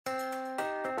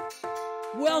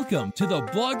Welcome to the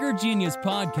Blogger Genius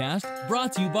Podcast,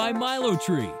 brought to you by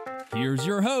MiloTree. Here's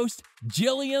your host,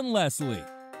 Jillian Leslie.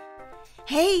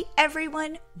 Hey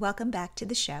everyone, welcome back to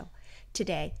the show.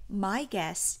 Today, my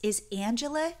guest is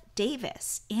Angela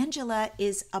Davis. Angela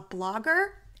is a blogger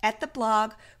at the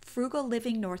blog Frugal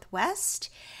Living Northwest,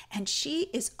 and she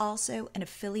is also an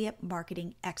affiliate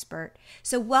marketing expert.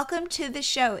 So welcome to the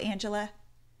show, Angela.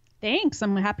 Thanks.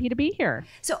 I'm happy to be here.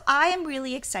 So I am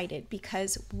really excited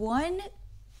because one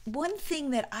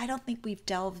thing that I don't think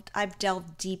I've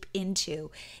delved deep into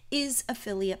is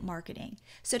affiliate marketing.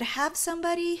 So to have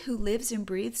somebody who lives and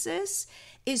breathes this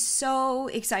is so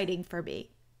exciting for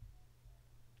me.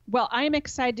 Well, I am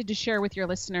excited to share with your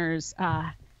listeners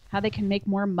how they can make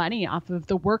more money off of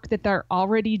the work that they're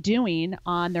already doing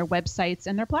on their websites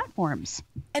and their platforms.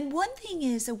 And one thing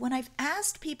is that when I've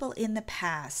asked people in the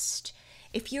past,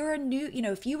 if you're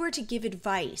if you were to give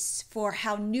advice for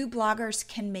how new bloggers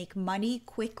can make money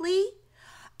quickly,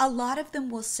 a lot of them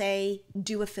will say,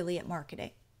 do affiliate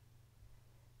marketing.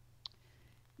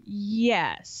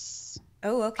 Yes.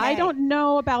 Oh, okay. I don't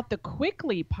know about the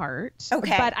quickly part.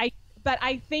 Okay. But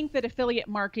I think that affiliate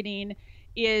marketing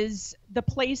is the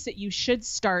place that you should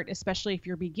start, especially if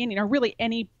you're beginning, or really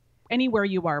anywhere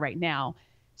you are right now.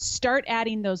 Start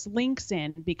adding those links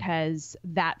in, because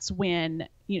that's when,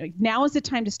 now is the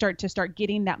time to start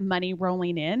getting that money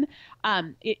rolling in.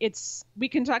 We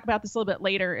can talk about this a little bit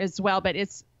later as well, but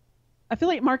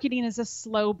affiliate marketing is a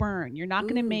slow burn. You're not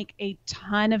going to make a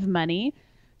ton of money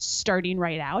starting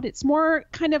right out. It's more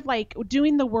kind of like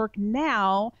doing the work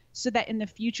now so that in the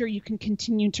future you can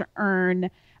continue to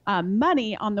earn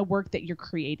money on the work that you're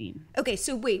creating. Okay,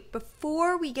 so wait,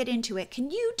 before we get into it, can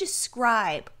you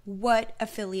describe what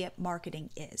affiliate marketing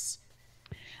is?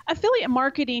 Affiliate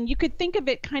marketing, you could think of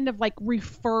it kind of like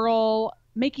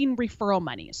making referral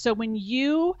money. So when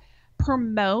you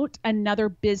promote another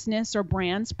business or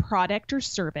brand's product or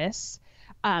service,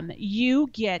 you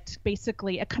get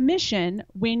basically a commission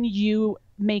when you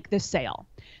make the sale.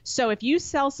 So if you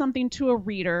sell something to a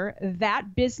reader,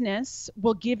 that business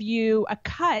will give you a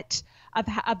cut of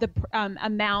the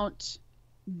amount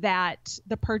that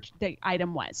the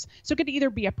item was. So it could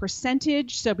either be a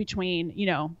percentage, so between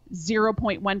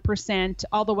 0.1%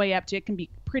 all the way up to, it can be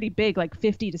pretty big, like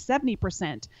 50 to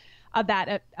 70% of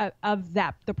that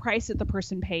the price that the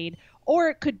person paid, or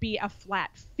it could be a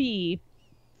flat fee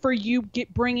for you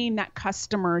bringing that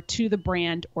customer to the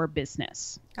brand or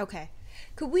business. Okay.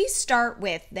 Could we start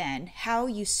with then how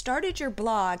you started your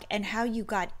blog and how you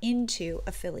got into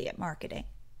affiliate marketing?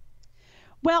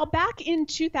 Well, back in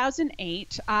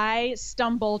 2008, I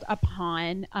stumbled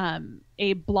upon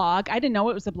a blog. I didn't know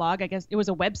it was a blog. I guess it was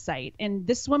a website. And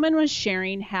this woman was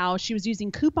sharing how she was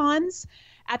using coupons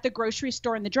at the grocery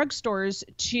store and the drugstores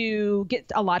to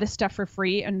get a lot of stuff for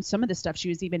free. And some of the stuff she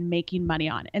was even making money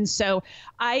on. And so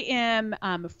I am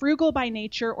frugal by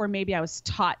nature, or maybe I was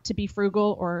taught to be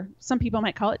frugal, or some people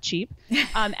might call it cheap,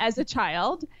 as a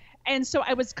child. And so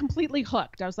I was completely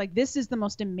hooked. I was like, this is the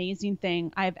most amazing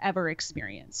thing I've ever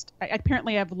experienced. I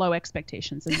apparently have low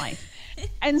expectations in life.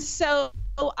 And so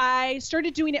I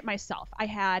started doing it myself. I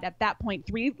had, at that point,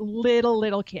 3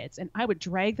 little kids, and I would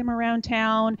drag them around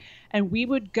town and we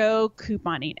would go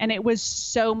couponing. And it was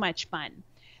so much fun.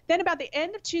 Then about the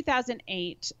end of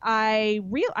 2008, I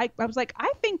was like,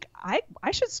 I think I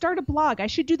should start a blog. I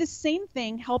should do the same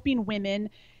thing, helping women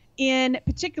in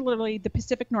particularly the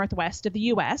Pacific Northwest of the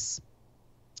U.S.,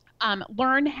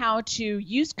 learn how to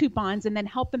use coupons, and then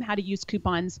help them how to use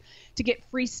coupons to get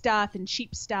free stuff and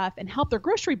cheap stuff and help their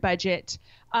grocery budget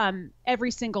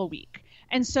every single week.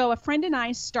 And so a friend and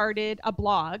I started a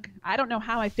blog. I don't know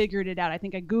how I figured it out. I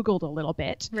think I Googled a little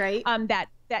bit. Right. That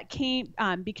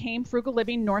became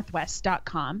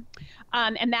frugallivingnorthwest.com.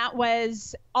 And that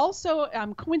was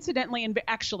also coincidentally, and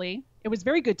actually, it was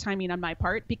very good timing on my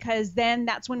part, because then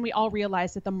that's when we all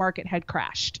realized that the market had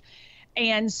crashed.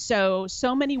 And so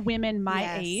many women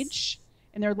my age,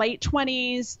 in their late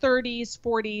 20s, 30s,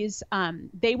 40s,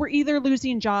 they were either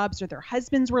losing jobs or their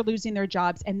husbands were losing their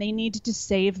jobs, and they needed to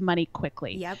save money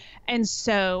quickly. Yep. And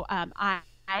so I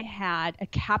had a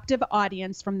captive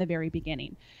audience from the very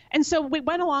beginning. And so we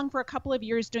went along for a couple of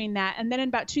years doing that. And then in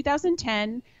about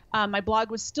 2010, my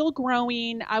blog was still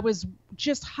growing. I was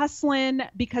just hustling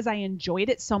because I enjoyed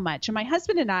it so much. And my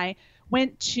husband and I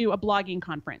went to a blogging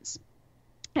conference.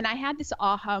 And I had this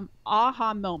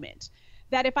aha moment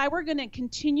that if I were going to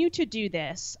continue to do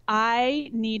this, I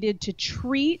needed to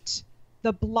treat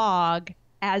the blog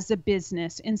as a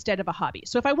business instead of a hobby.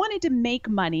 So if I wanted to make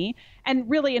money, and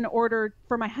really in order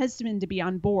for my husband to be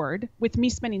on board with me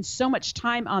spending so much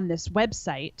time on this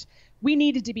website we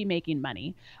needed to be making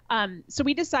money. So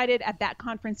we decided at that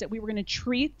conference that we were going to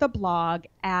treat the blog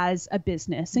as a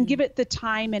business and give it the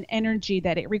time and energy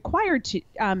that it required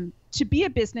to be a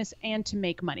business and to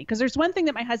make money. Because there's one thing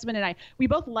that my husband and I, we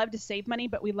both love to save money,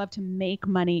 but we love to make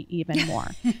money even more.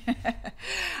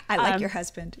 I like your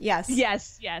husband. Yes.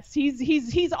 Yes.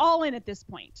 He's all in at this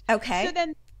point. Okay. So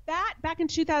then that back in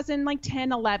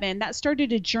 2010, 11, that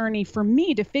started a journey for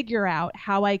me to figure out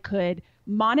how I could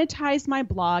monetize my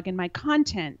blog and my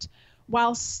content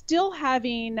while still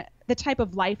having the type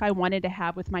of life I wanted to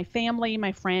have with my family,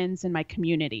 my friends, and my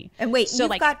community. And wait, so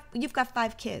you've got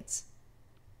 5 kids.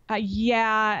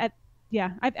 I've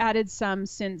added some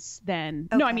since then.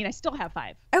 Okay. No, I mean, I still have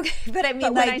 5. Okay, but I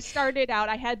mean, when I started out,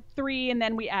 I had 3, and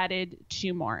then we added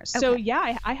 2 more. So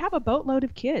yeah, I have a boatload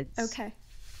of kids. Okay.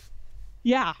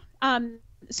 Yeah.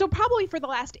 So probably for the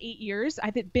last 8 years,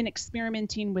 I've been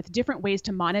experimenting with different ways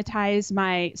to monetize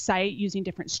my site using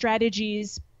different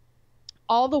strategies,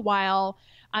 all the while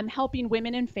I'm helping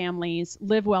women and families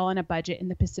live well on a budget in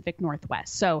the Pacific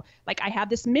Northwest. So like I have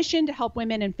this mission to help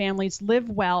women and families live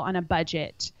well on a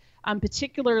budget,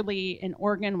 particularly in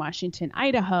Oregon, Washington,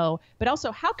 Idaho, but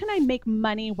also how can I make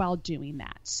money while doing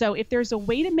that? So if there's a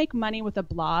way to make money with a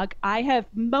blog, I have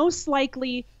most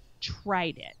likely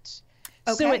tried it.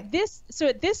 Okay. So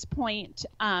at this point,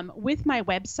 with my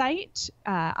website,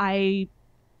 I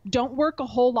don't work a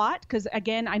whole lot because,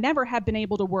 again, I never have been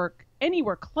able to work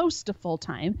anywhere close to full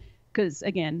time because,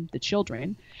 again, the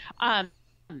children.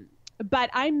 But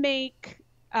I make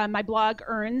my blog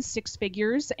earns 6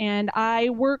 figures, and I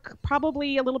work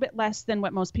probably a little bit less than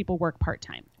what most people work part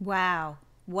time. Wow.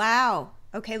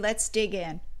 Okay, let's dig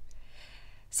in.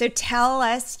 So tell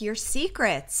us your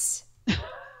secrets.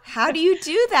 How do you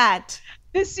do that?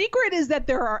 The secret is that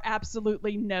there are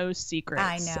absolutely no secrets.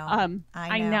 I know.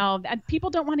 I know. And people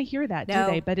don't want to hear that, do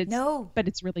they? But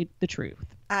it's really the truth.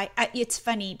 It's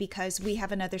funny because we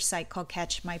have another site called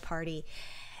Catch My Party,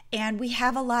 and we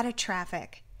have a lot of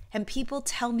traffic. And people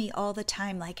tell me all the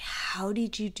time, like, how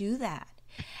did you do that?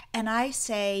 And I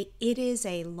say, it is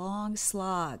a long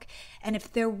slog. And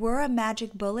if there were a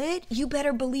magic bullet, you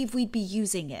better believe we'd be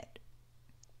using it.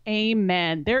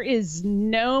 Amen. There is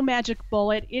no magic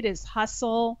bullet. It is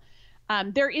hustle.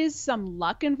 There is some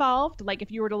luck involved. Like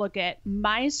if you were to look at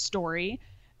my story,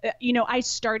 I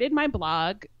started my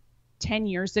blog 10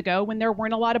 years ago when there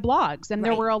weren't a lot of blogs, and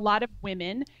there were a lot of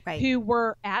women who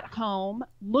were at home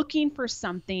looking for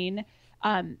something,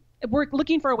 were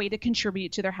looking for a way to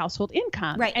contribute to their household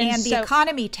income. Right. And the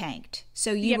economy tanked.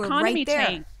 So you were right there.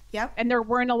 Tanked. Yep. And there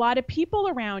weren't a lot of people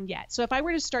around yet. So if I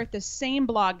were to start the same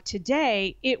blog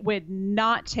today, it would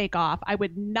not take off. I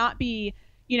would not be,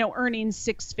 earning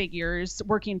 6 figures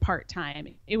working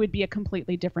part-time. It would be a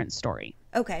completely different story.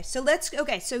 Okay. So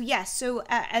yes. So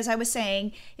as I was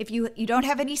saying, if you don't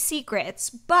have any secrets,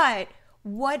 but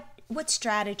what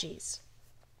strategies?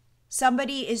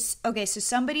 Somebody is a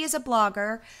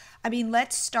blogger. I mean,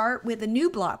 let's start with a new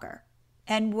blogger.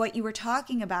 And what you were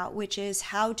talking about, which is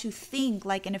how to think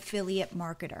like an affiliate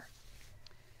marketer.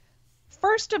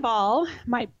 First of all,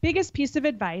 my biggest piece of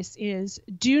advice is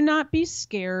do not be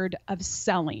scared of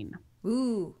selling.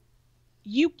 Ooh.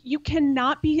 You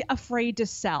cannot be afraid to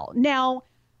sell. Now,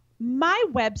 my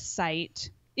website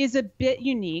is a bit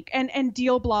unique, and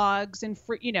deal blogs and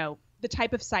the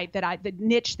type of site the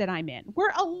niche that I'm in. We're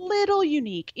a little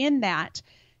unique in that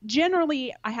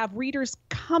generally, I have readers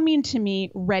coming to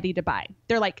me ready to buy.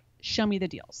 They're like, show me the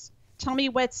deals. Tell me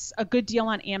what's a good deal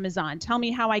on Amazon. Tell me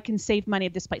how I can save money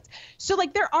at this place. So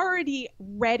like they're already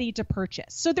ready to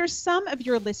purchase. So there's some of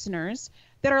your listeners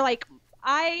that are like,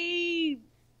 my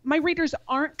readers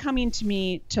aren't coming to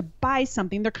me to buy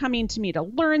something. They're coming to me to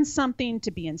learn something,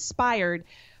 to be inspired.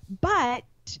 But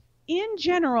in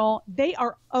general, they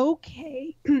are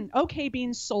okay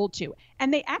being sold to,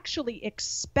 and they actually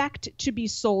expect to be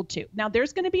sold to. Now,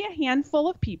 there's going to be a handful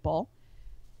of people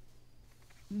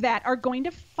that are going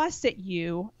to fuss at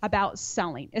you about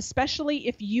selling, especially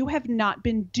if you have not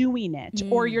been doing it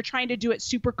or you're trying to do it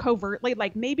super covertly.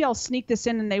 Like maybe I'll sneak this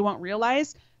in and they won't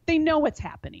realize. They know what's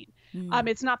happening.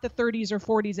 It's not the 30s or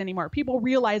 40s anymore. People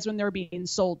realize when they're being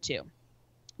sold to.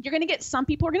 You're going to get some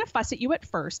people are going to fuss at you at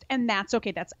first, and that's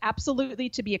okay. That's absolutely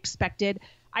to be expected.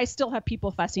 I still have people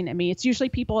fussing at me. It's usually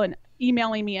people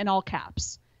emailing me in all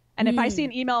caps. And if I see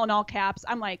an email in all caps,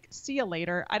 I'm like, see you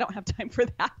later. I don't have time for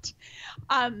that.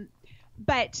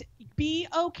 But be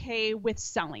okay with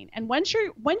selling. And once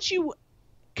you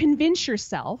convince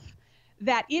yourself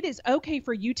that it is okay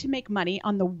for you to make money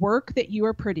on the work that you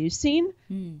are producing,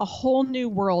 a whole new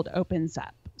world opens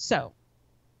up. So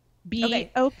Be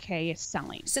okay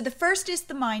selling. So the first is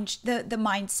the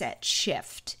mindset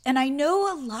shift. And I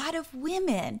know a lot of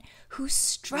women who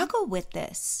struggle with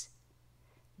this.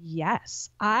 Yes.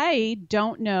 I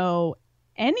don't know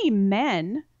any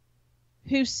men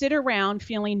who sit around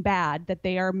feeling bad that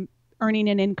they are earning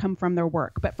an income from their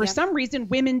work. But for some reason,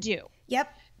 women do.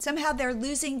 Yep. Somehow they're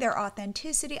losing their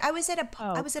authenticity. I was at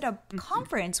a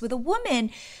conference with a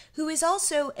woman who is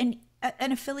also an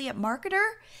affiliate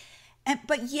marketer,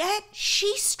 but yet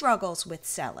she struggles with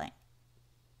selling.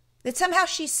 That somehow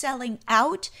she's selling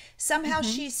out. Somehow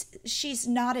she's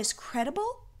not as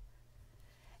credible.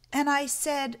 And I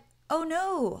said, oh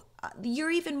no,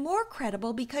 you're even more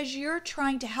credible because you're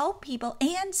trying to help people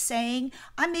and saying,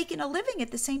 I'm making a living at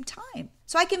the same time,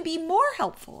 so I can be more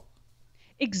helpful.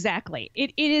 Exactly.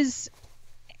 It is,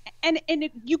 and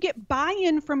you get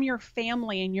buy-in from your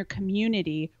family and your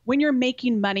community when you're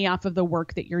making money off of the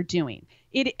work that you're doing.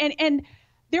 And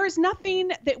there is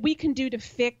nothing that we can do to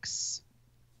fix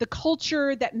the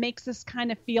culture that makes us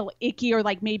kind of feel icky or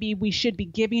like maybe we should be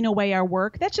giving away our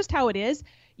work. That's just how it is.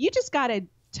 You just got to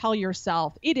tell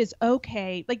yourself it is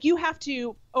okay. Like you have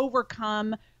to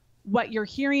overcome what you're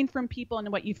hearing from people and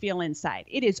what you feel inside.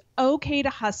 It is okay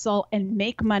to hustle and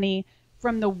make money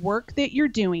from the work that you're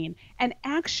doing. And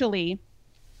actually,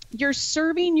 you're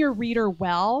serving your reader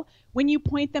well when you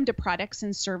point them to products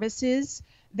and services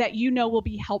that you know will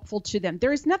be helpful to them.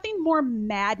 There is nothing more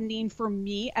maddening for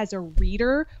me as a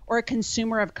reader or a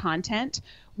consumer of content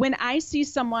when I see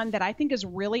someone that I think is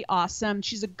really awesome.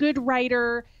 She's a good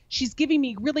writer. She's giving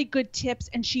me really good tips,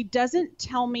 and she doesn't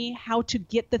tell me how to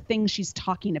get the things she's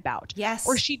talking about. Yes.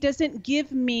 Or she doesn't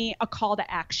give me a call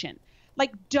to action.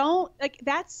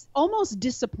 That's almost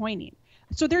disappointing.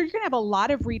 So you're going to have a lot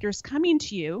of readers coming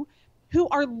to you who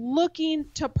are looking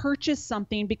to purchase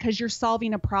something because you're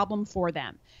solving a problem for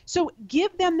them. So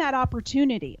give them that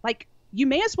opportunity. Like you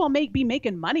may as well be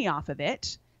making money off of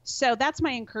it. So that's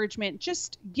my encouragement.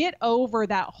 Just get over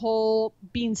that whole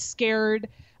being scared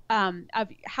of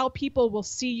how people will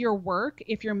see your work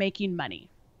if you're making money.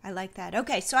 I like that.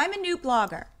 Okay, so I'm a new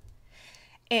blogger.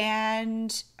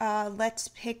 And let's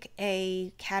pick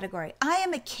a category. I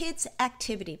am a kids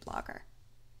activity blogger.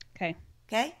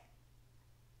 Okay.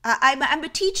 I'm a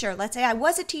teacher. Let's say I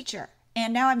was a teacher,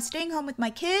 and now I'm staying home with my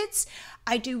kids.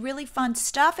 I do really fun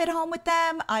stuff at home with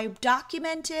them. I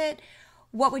document it.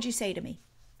 What would you say to me?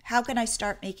 How can I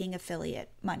start making affiliate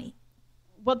money?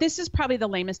 Well, this is probably the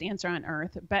lamest answer on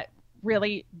earth, but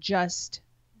really just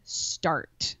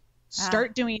start.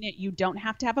 Start doing it. You don't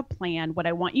have to have a plan. What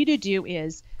I want you to do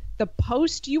is the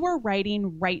post you are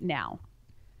writing right now,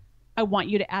 I want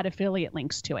you to add affiliate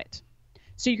links to it.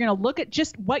 So you're going to look at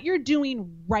just what you're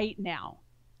doing right now.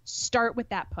 Start with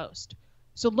that post.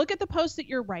 So look at the post that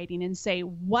you're writing and say,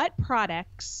 what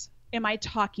products am I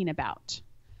talking about?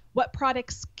 What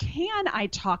products can I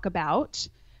talk about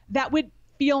that would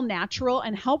feel natural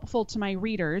and helpful to my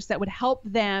readers, that would help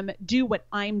them do what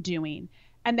I'm doing?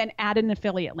 And then add an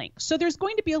affiliate link. So there's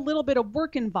going to be a little bit of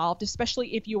work involved,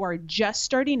 especially if you are just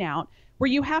starting out,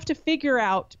 where you have to figure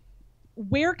out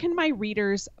where can my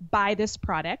readers buy this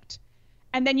product?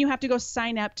 And then you have to go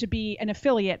sign up to be an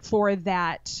affiliate for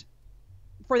that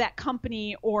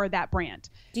company or that brand.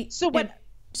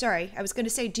 Sorry, I was going to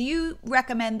say, do you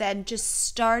recommend then just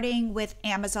starting with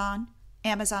Amazon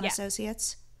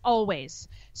Associates? Always.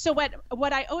 So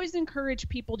what I always encourage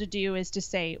people to do is to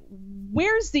say,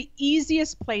 where's the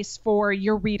easiest place for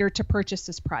your reader to purchase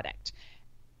this product?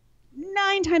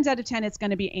 9 times out of 10, it's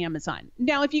going to be Amazon.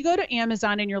 Now, if you go to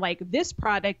Amazon and you're like, this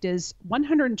product is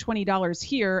 $120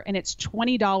 here and it's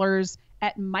 $20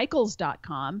 at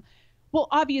Michaels.com, well,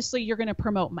 obviously you're going to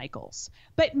promote Michaels.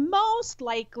 But most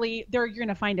likely you're going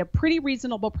to find a pretty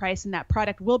reasonable price and that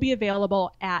product will be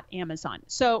available at Amazon.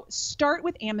 So start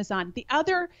with Amazon. The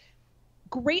other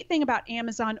great thing about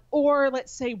Amazon, or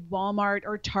let's say Walmart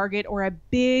or Target or a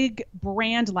big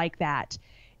brand like that,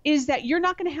 is that you're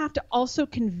not going to have to also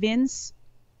convince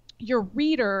your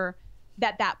reader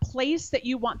that that place that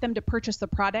you want them to purchase the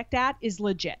product at is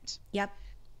legit. Yep.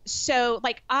 So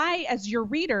like I, as your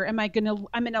reader, I'm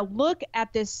going to look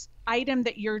at this item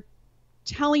that you're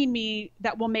telling me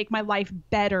that will make my life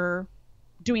better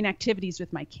doing activities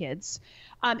with my kids.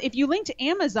 If you link to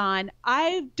Amazon,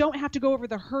 I don't have to go over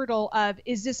the hurdle of,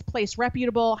 is this place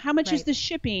reputable? How much is the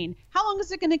shipping? How long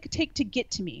is it going to take to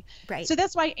get to me? Right. So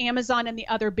that's why Amazon and the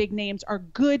other big names are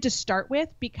good to start with,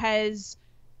 because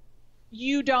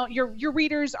your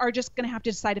readers are just going to have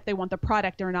to decide if they want the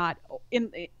product or not,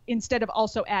 instead of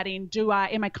also adding,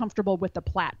 am I comfortable with the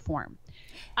platform?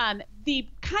 The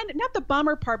not the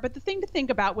bummer part, but the thing to think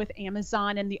about with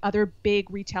Amazon and the other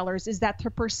big retailers is that the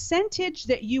percentage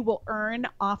that you will earn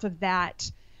off of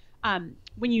that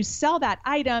when you sell that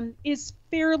item is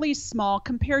fairly small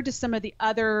compared to some of the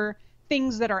other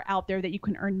things that are out there that you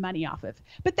can earn money off of.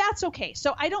 But that's okay.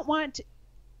 So I don't want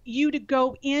you to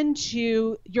go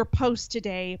into your post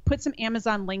today, put some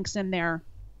Amazon links in there,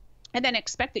 and then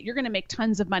expect that you're going to make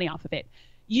tons of money off of it.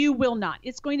 You will not.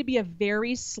 It's going to be a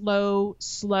very slow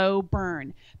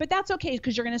burn. But that's okay,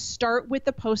 because you're going to start with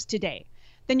the post today.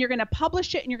 Then you're going to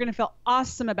publish it and you're going to feel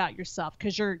awesome about yourself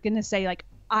because you're going to say, like,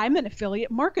 I'm an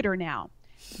affiliate marketer now.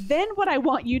 Then what I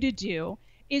want you to do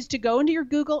is to go into your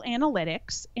Google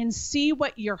Analytics and see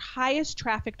what your highest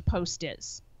trafficked post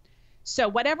is. So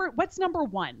what's number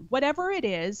one, whatever it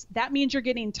is, that means you're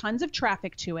getting tons of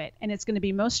traffic to it. And it's going to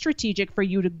be most strategic for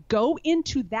you to go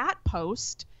into that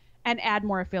post and add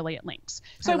more affiliate links.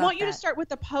 So I want you to start with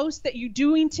the post that you're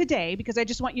doing today, because I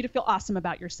just want you to feel awesome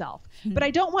about yourself. Mm-hmm. But I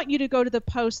don't want you to go to the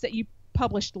post that you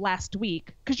published last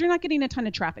week, because you're not getting a ton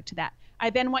of traffic to that.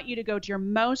 I then want you to go to your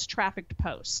most trafficked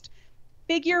post.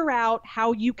 Figure out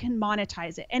how you can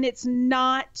monetize it. And it's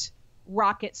not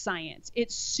rocket science.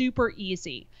 It's super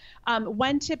easy.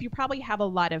 One tip, you probably have a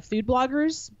lot of food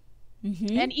bloggers,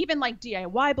 mm-hmm. and even like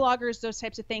DIY bloggers, those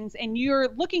types of things. And you're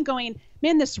looking going,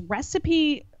 man, this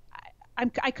recipe,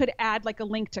 I could add like a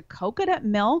link to coconut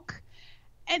milk.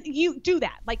 And you do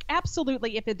that. Like,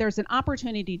 absolutely, if there's an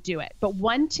opportunity, do it. But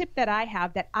one tip that I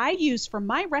have that I use for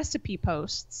my recipe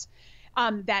posts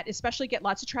that especially get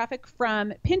lots of traffic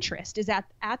from Pinterest is at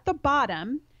the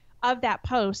bottom of that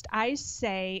post, I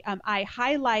say, I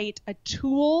highlight a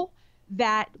tool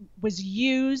that was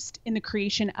used in the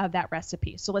creation of that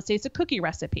recipe. So let's say it's a cookie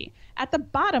recipe. At the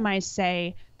bottom, I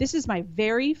say, this is my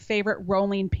very favorite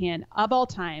rolling pin of all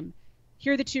time.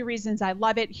 Here are the 2 reasons I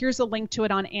love it. Here's a link to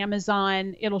it on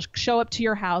Amazon. It'll show up to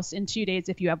your house in 2 days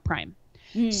if you have Prime.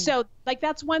 So like,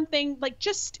 that's one thing, like,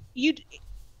 just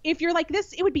if you're like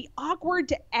this, it would be awkward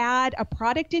to add a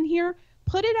product in here,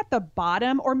 put it at the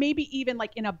bottom, or maybe even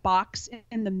like in a box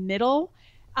in the middle.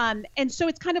 And so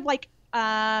it's kind of like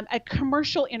a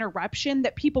commercial interruption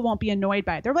that people won't be annoyed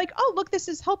by. They're like, oh, look, this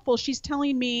is helpful. She's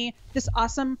telling me this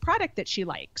awesome product that she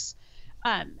likes.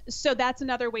 So that's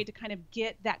another way to kind of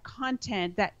get that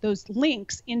content, those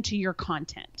links into your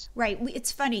content. Right.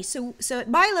 It's funny. So at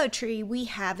MiloTree, we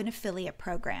have an affiliate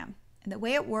program. And the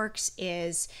way it works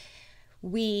is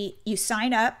you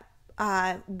sign up.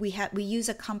 We use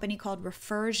a company called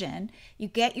Refersion. You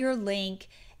get your link.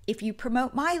 If you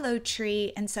promote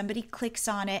MiloTree and somebody clicks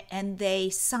on it and they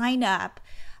sign up,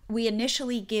 we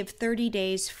initially give 30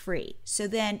 days free. So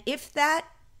then if that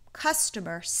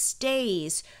customer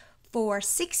stays for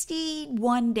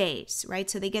 61 days, right?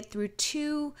 So they get through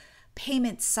 2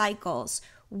 payment cycles,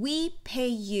 we pay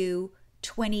you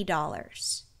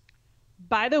 $20.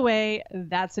 By the way,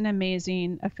 that's an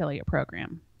amazing affiliate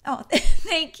program. Oh,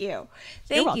 thank you.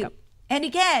 You're welcome. And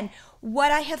again,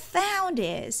 what I have found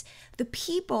is the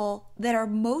people that are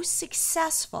most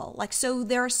successful, like, so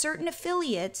there are certain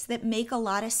affiliates that make a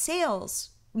lot of sales,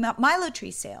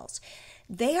 MiloTree sales.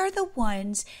 They are the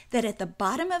ones that at the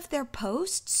bottom of their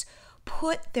posts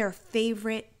put their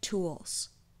favorite tools.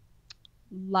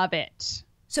 Love it.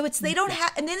 So they don't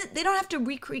have, and then they don't have to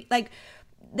recreate, like,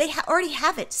 they already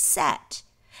have it set.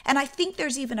 And I think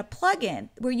there's even a plugin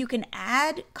where you can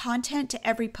add content to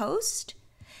every post.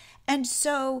 And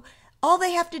so all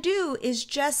they have to do is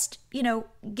just,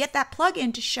 get that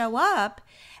plugin to show up,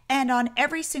 and on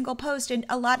every single post. And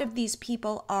a lot of these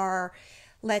people are,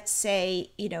 let's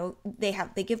say,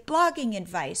 they give blogging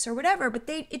advice or whatever, but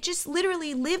it just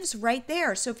literally lives right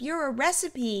there. So if you're a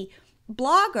recipe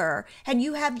blogger and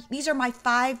you have, these are my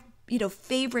 5,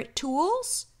 favorite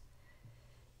tools,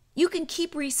 you can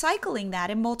keep recycling that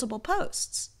in multiple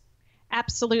posts.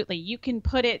 Absolutely. You can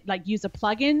put it, like, use a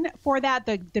plugin for that.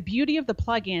 The beauty of the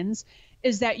plugins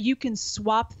is that you can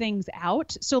swap things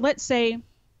out. So let's say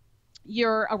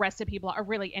you're a recipe blogger, or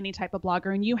really any type of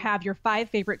blogger, and you have your 5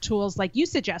 favorite tools like you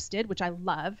suggested, which I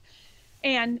love.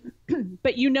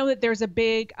 But you know that there's a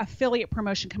big affiliate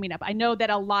promotion coming up. I know that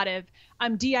a lot of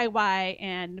DIY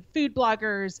and food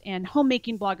bloggers and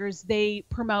homemaking bloggers, they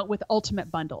promote with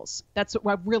ultimate bundles. That's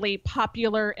a really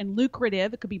popular and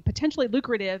lucrative, it could be potentially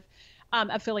lucrative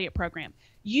affiliate program.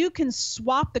 You can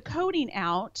swap the coding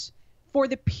out for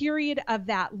the period of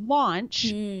that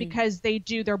launch because they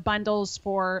do their bundles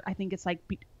for, I think it's like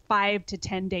 5 to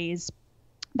 10 days.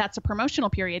 That's a promotional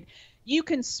period. you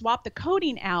can swap the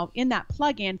coding out in that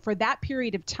plugin for that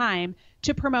period of time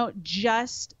to promote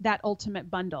just that ultimate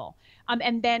bundle.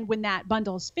 And then when that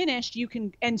bundle is finished, you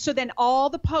can, and so then all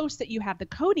the posts that you have the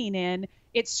coding in,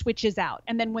 it switches out.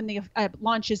 And then when the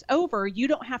launch is over, you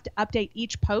don't have to update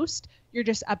each post. You're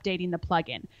just updating the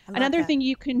plugin. Another thing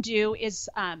you can do is,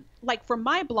 like for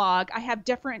my blog, I have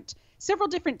several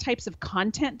different types of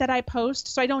content that I post.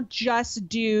 So I don't just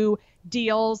do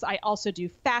deals. I also do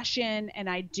fashion, and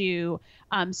I do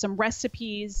some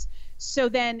recipes. So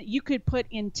then you could put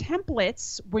in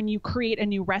templates when you create a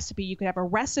new recipe. You could have a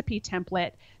recipe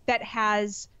template that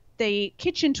has the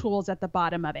kitchen tools at the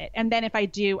bottom of it. And then if I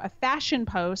do a fashion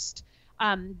post,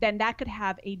 then that could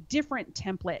have a different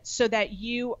template so that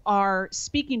you are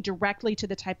speaking directly to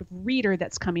the type of reader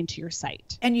that's coming to your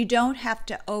site. And you don't have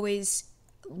to always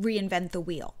reinvent the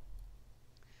wheel.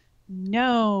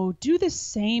 No, do the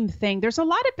same thing. There's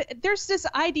this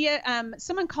idea,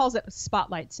 someone calls it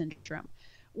spotlight syndrome,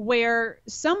 where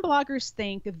some bloggers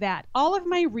think that all of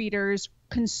my readers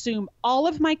consume all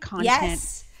of my content.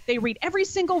 Yes. They read every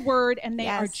single word, and they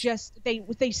are just,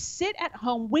 they sit at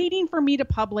home waiting for me to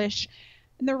publish.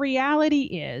 And the reality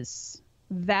is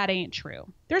that ain't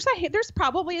true. There's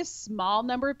probably a small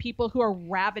number of people who are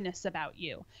ravenous about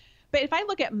you. But if I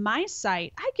look at my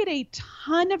site, I get a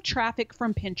ton of traffic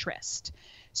from Pinterest.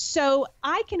 So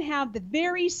I can have the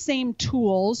very same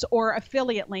tools or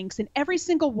affiliate links in every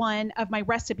single one of my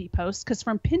recipe posts, because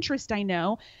from Pinterest, I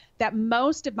know that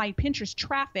most of my Pinterest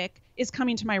traffic is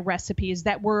coming to my recipes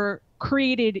that were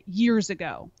created years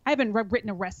ago. I haven't written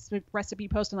a recipe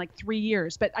post in like 3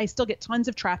 years, but I still get tons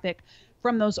of traffic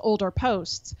from those older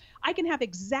posts. I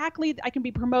can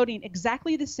be promoting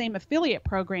exactly the same affiliate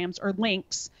programs or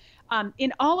links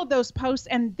in all of those posts,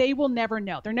 and they will never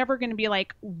know. They're never going to be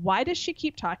like, why does she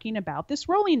keep talking about this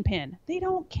rolling pin? They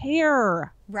don't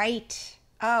care. Right.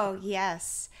 Oh,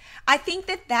 yes. I think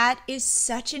that is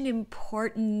such an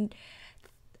important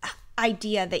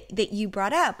idea that you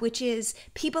brought up, which is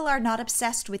people are not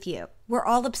obsessed with you. We're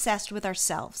all obsessed with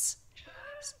ourselves.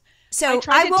 So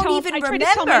I won't even remember. I try to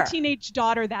tell my teenage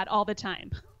daughter that all the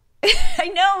time. I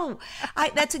know.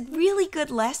 That's a really good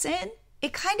lesson.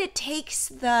 It kind of takes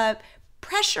the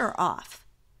pressure off.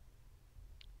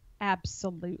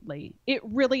 Absolutely. It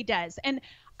really does. And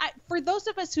for those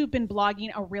of us who've been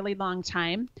blogging a really long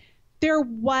time, there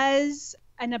was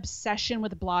an obsession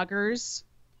with bloggers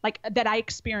like that I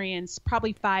experienced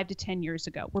probably 5 to 10 years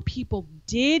ago, where people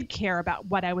did care about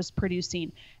what I was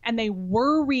producing and they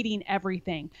were reading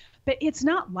everything. But it's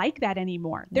not like that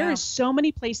anymore. No. There are so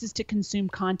many places to consume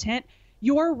content.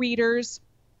 Your readers,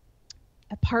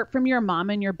 apart from your mom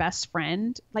and your best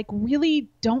friend, like really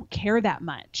don't care that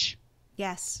much.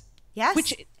 Yes. Yes.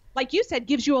 Which, like you said,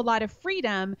 gives you a lot of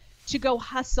freedom to go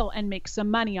hustle and make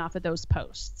some money off of those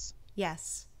posts.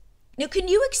 Yes. Now, can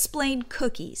you explain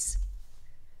cookies?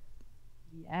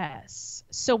 Yes.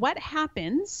 So what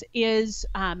happens is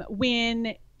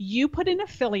when you put an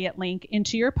affiliate link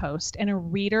into your post and a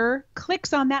reader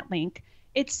clicks on that link,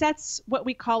 it sets what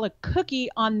we call a cookie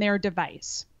on their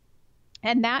device.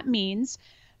 And that means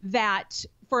that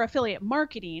for affiliate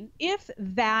marketing, if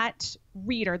that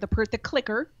reader, the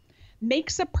clicker,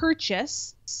 makes a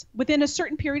purchase within a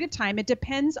certain period of time, it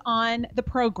depends on the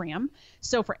program.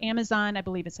 So for Amazon, I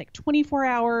believe it's like 24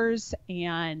 hours,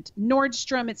 and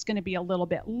Nordstrom, it's going to be a little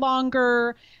bit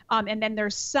longer. And then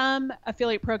there's some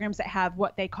affiliate programs that have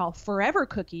what they call forever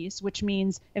cookies, which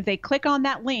means if they click on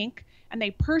that link and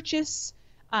they purchase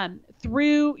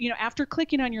through, after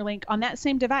clicking on your link on that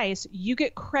same device, you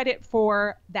get credit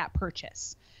for that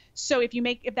purchase. So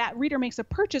if that reader makes a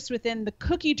purchase within the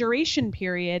cookie duration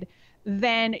period,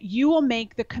 then you will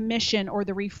make the commission or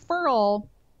the referral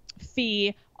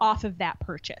fee off of that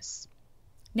purchase.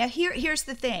 Now here's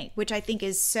the thing, which I think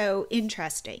is so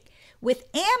interesting. With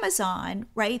Amazon,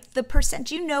 right, the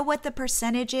percent, you know what the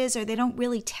percentage is, or they don't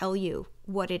really tell you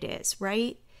what it is,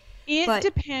 right? It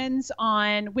depends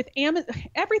on, with Amazon,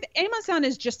 Amazon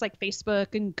is just like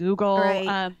Facebook and Google.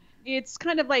 Right. It's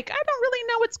kind of like, I don't really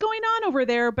know what's going on over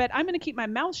there, but I'm going to keep my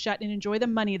mouth shut and enjoy the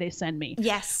money they send me.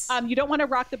 Yes. You don't want to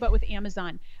rock the boat with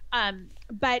Amazon.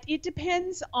 But it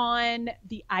depends on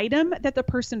the item that the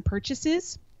person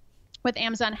purchases with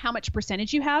Amazon, how much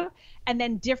percentage you have, and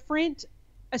then different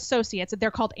associates,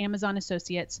 they're called Amazon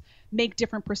associates, make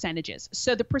different percentages.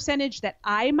 So the percentage that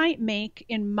I might make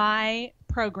in my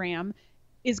program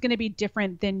is going to be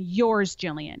different than yours,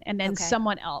 Jillian, and then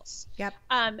someone else. Yep.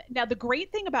 Now, the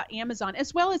great thing about Amazon,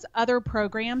 as well as other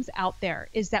programs out there,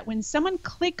 is that when someone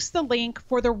clicks the link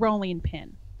for the rolling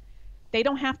pin, They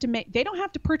don't have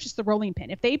to purchase the rolling pin.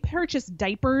 If they purchase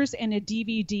diapers and a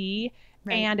DVD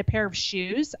and a pair of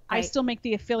shoes, I still make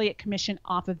the affiliate commission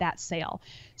off of that sale.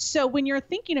 So when you're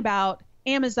thinking about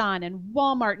Amazon and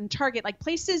Walmart and Target, like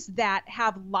places that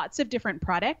have lots of different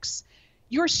products,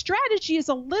 your strategy is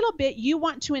a little bit, you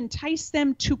want to entice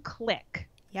them to click.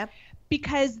 Yep.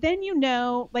 Because then,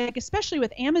 like, especially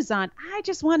with Amazon, I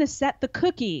just want to set the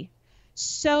cookie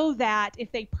so that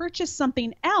if they purchase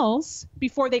something else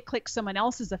before they click someone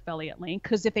else's affiliate link,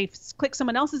 because if they click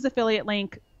someone else's affiliate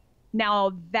link,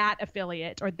 now that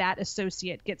affiliate or that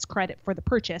associate gets credit for the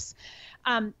purchase.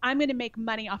 I'm going to make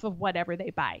money off of whatever they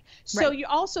buy. So you're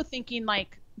also thinking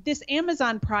like this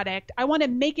Amazon product, I want to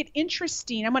make it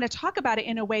interesting. I want to talk about it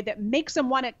in a way that makes them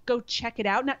want to go check it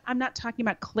out. I'm not talking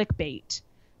about clickbait.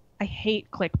 I hate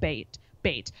clickbait,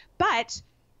 but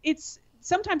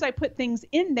sometimes I put things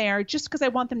in there just because I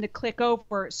want them to click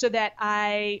over so that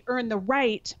I earn the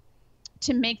right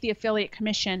to make the affiliate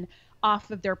commission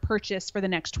off of their purchase for the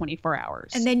next 24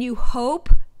 hours. And then you hope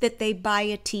that they buy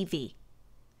a TV.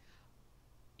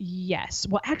 Yes.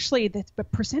 Well, actually, the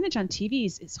percentage on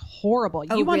TVs is horrible.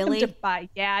 Oh, you want really? them to buy.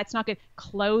 Yeah, it's not good.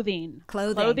 Clothing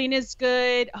is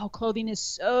good. Oh, clothing is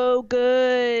so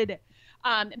good.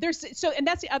 And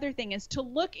that's the other thing is to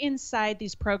look inside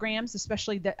these programs,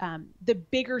 especially the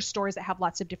bigger stores that have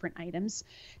lots of different items,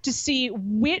 to see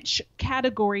which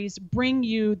categories bring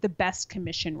you the best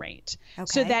commission rate,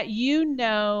 so that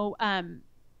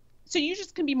so you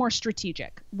just can be more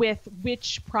strategic with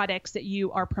which products that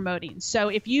you are promoting. So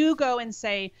if you go and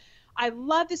say, I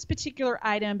love this particular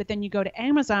item, but then you go to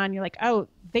Amazon, you're like, oh,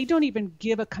 they don't even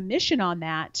give a commission on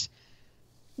that.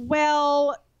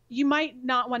 Well, you might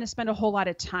not want to spend a whole lot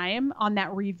of time on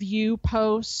that review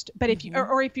post, but if you,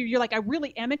 or if you're like, I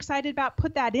really am excited about,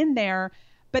 put that in there,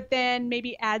 but then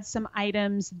maybe add some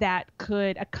items that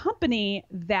could accompany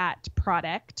that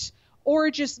product,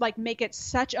 or just like make it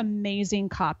such amazing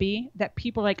copy that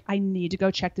people are like, I need to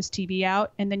go check this TV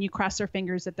out. And then you cross their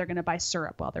fingers that they're going to buy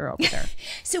syrup while they're over there.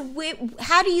 So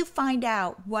how do you find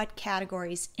out what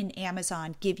categories in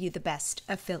Amazon give you the best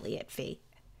affiliate fee?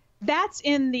 That's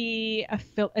in the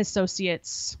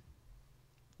associates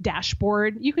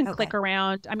dashboard. You can click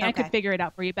around. I mean, I could figure it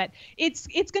out for you, but it's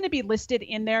going to be listed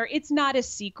in there. It's not a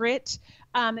secret.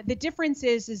 The difference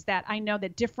is that I know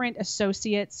that different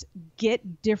associates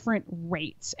get different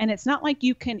rates, and it's not like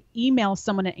you can email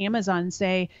someone at Amazon and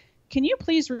say, can you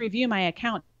please review my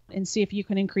account and see if you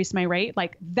can increase my rate?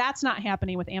 Like, that's not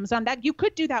happening with Amazon. That you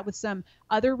could do that with some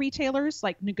other retailers,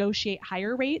 like negotiate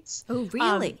higher rates. Oh,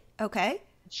 really? Okay.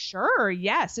 Sure.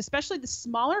 Yes. Especially the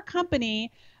smaller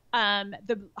company,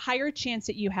 the higher chance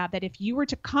that you have that if you were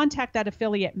to contact that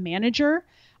affiliate manager,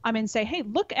 and say, hey,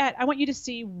 I want you to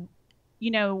see,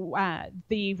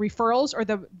 the referrals or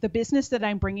the business that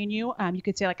I'm bringing you. You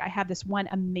could say, like, I have this one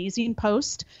amazing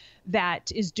post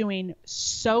that is doing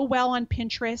so well on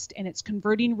Pinterest and it's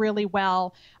converting really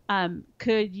well.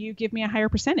 Could you give me a higher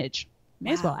percentage?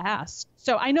 May as well ask.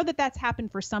 So I know that that's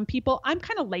happened for some people. I'm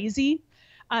kind of lazy.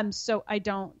 So I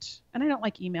don't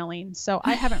like emailing. So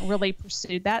I haven't really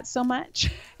pursued that so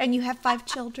much. And you have 5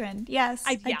 children. Yes.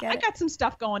 I got some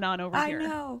stuff going on over here. I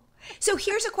know. So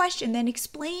here's a question then.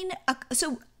 Explain.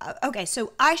 So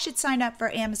I should sign up for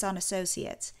Amazon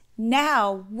Associates.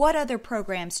 Now, what other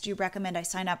programs do you recommend I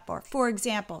sign up for? For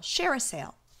example, Share a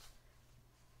Sale.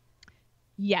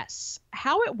 Yes.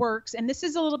 How it works, and this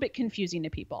is a little bit confusing to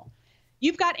people.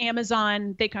 You've got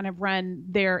Amazon. They kind of run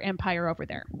their empire over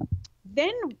there.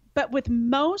 But with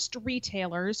most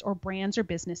retailers or brands or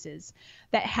businesses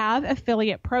that have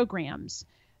affiliate programs,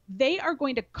 they are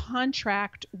going to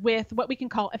contract with what we can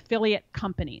call affiliate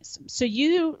companies. So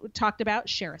you talked about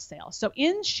Share a Sale. So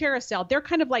in Share a Sale, they're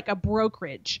kind of like a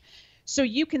brokerage. So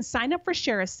you can sign up for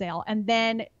Share a Sale, and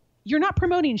then you're not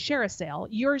promoting Share a Sale.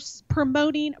 You're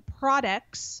promoting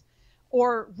products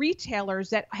or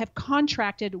retailers that have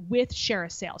contracted with Share a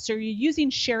Sale. So you're using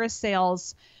Share a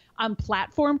Sale's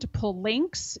platform to pull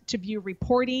links, to view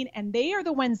reporting, and they are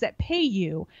the ones that pay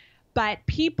you. But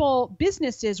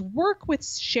businesses work with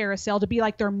Share a Sale to be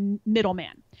like their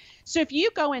middleman. So if you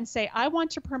go and say, I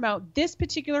want to promote this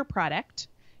particular product,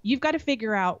 you've got to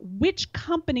figure out which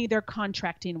company they're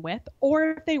contracting with,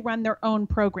 or if they run their own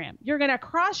program. You're going to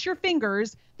cross your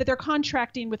fingers that they're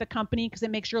contracting with a company because it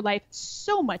makes your life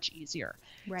so much easier.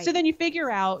 Right. So then you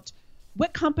figure out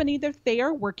what company that they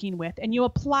are working with, and you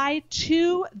apply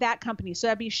to that company. So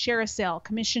that'd be Share a Sale,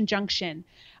 Commission Junction,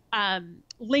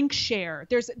 Link Share.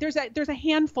 There's a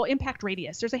handful, Impact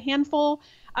Radius. There's a handful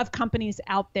of companies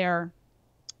out there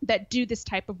that do this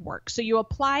type of work. So you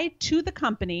apply to the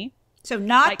company. So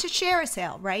not to Share a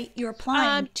Sale, right? You're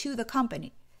applying to the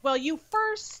company. Well,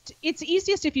 it's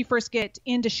easiest if you first get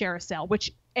into Share a Sale,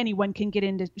 which anyone can get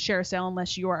into Share a Sale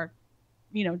unless you are,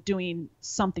 doing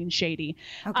something shady.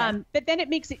 Okay. But then it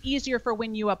makes it easier for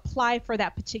when you apply for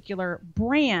that particular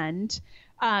brand,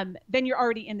 then you're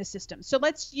already in the system. So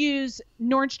let's use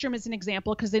Nordstrom as an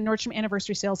example, because the Nordstrom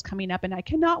anniversary sale is coming up and I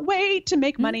cannot wait to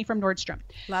make money from Nordstrom.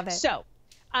 Love it. So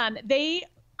they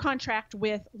contract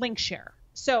with Linkshare.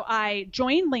 So I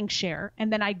join Linkshare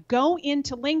and then I go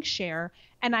into Linkshare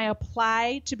and I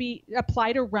apply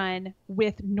to run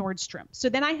with Nordstrom. So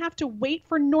then I have to wait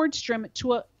for Nordstrom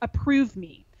to approve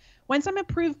me. Once I'm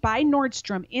approved by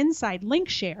Nordstrom inside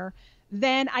Linkshare,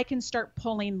 then I can start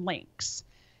pulling links.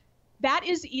 That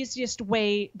is the easiest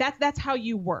way. That's how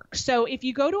you work. So if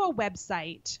you go to a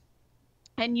website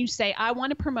and you say, I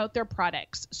want to promote their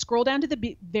products, scroll down to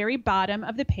the very bottom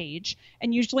of the page,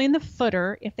 and usually in the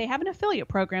footer, if they have an affiliate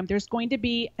program, there's going to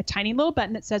be a tiny little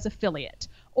button that says affiliate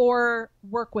or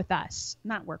work with us,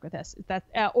 not work with us,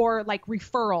 or like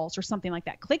referrals or something like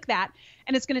that. Click that,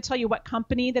 and it's going to tell you what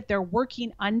company that they're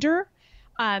working under.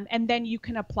 And then you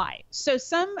can apply. So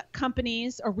some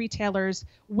companies or retailers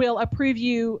will approve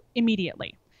you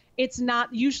immediately. It's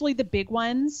not usually the big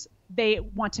ones. They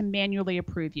want to manually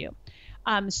approve you.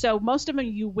 So most of them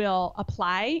you will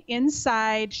apply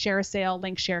inside Share a Sale,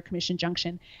 Linkshare, Commission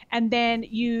Junction, and then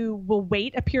you will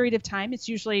wait a period of time. It's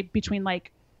usually between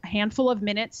like a handful of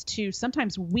minutes to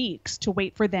sometimes weeks to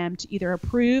wait for them to either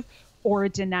approve or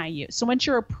deny you. So once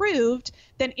you're approved,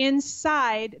 then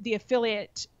inside the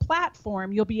affiliate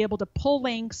platform, you'll be able to pull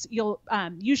links. You'll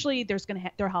usually they'll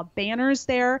have banners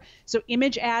there, so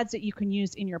image ads that you can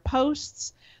use in your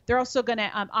posts. They're also going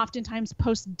to oftentimes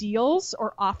post deals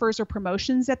or offers or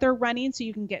promotions that they're running, so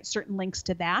you can get certain links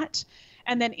to that.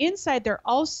 And then inside there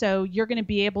also, you're going to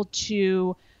be able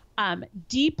to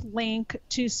deep link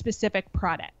to specific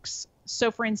products.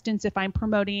 So for instance, if I'm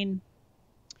promoting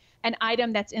an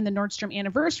item that's in the Nordstrom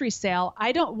anniversary sale,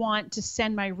 I don't want to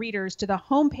send my readers to the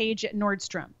homepage at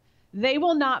Nordstrom. They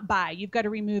will not buy. You've got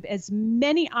to remove as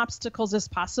many obstacles as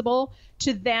possible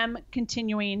to them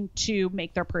continuing to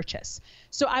make their purchase.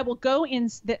 So I will go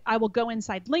inside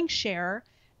Linkshare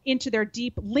into their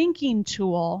deep linking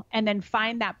tool and then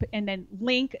find that and then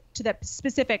link to that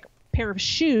specific pair of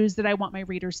shoes that I want my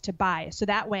readers to buy. So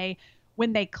that way,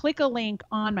 when they click a link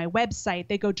on my website,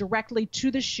 they go directly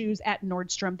to the shoes at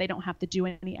Nordstrom. They don't have to do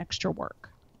any extra work.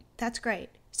 That's great.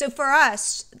 So for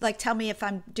us, like, tell me if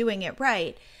I'm doing it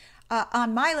right.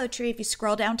 On MiloTree, if you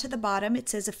scroll down to the bottom, it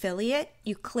says affiliate.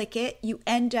 You click it. You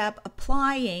end up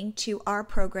applying to our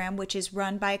program, which is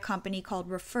run by a company called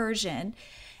Refersion.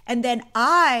 And then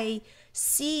I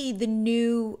see the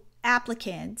new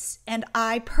applicants and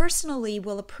I personally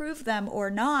will approve them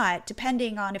or not,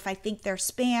 depending on if I think they're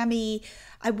spammy.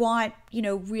 I want,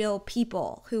 real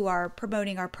people who are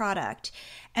promoting our product.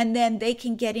 And then they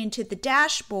can get into the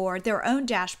dashboard, their own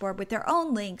dashboard with their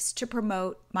own links to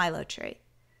promote MiloTree.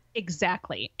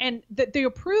 Exactly. And the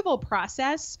approval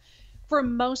process for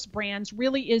most brands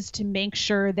really is to make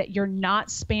sure that you're not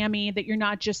spammy, that you're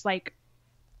not just like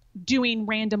doing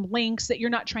random links, that you're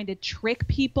not trying to trick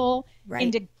people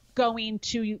into going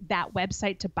to that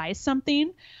website to buy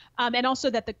something. And also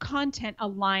that the content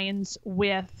aligns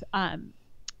with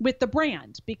the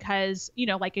brand, because,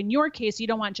 like in your case, you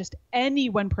don't want just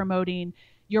anyone promoting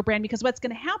your brand, because what's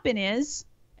going to happen is,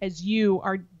 as you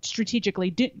are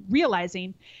strategically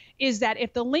realizing, is that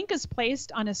if the link is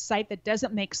placed on a site that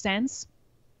doesn't make sense,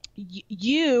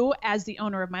 you as the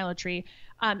owner of MiloTree,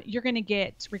 you're going to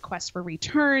get requests for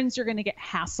returns. You're going to get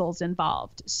hassles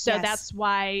involved. So Yes. that's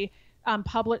why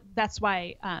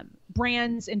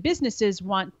brands and businesses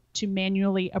want to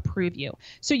manually approve you.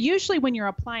 So usually when you're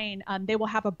applying, they will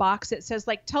have a box that says,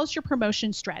 like, tell us your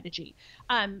promotion strategy.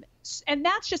 And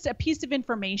that's just a piece of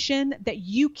information that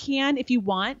you can, if you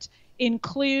want,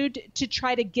 include to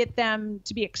try to get them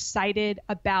to be excited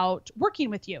about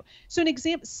working with you. So an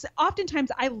example,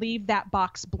 oftentimes I leave that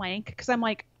box blank because I'm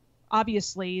like,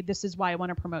 obviously this is why I want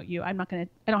to promote you. I don't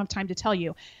have time to tell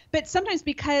you. But sometimes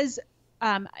because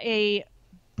a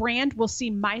brand will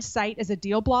see my site as a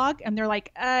deal blog and they're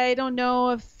like, I don't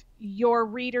know if your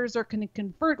readers are going to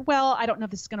convert well. I don't know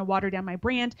if this is going to water down my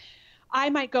brand.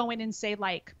 I might go in and say,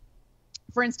 like,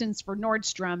 for instance, for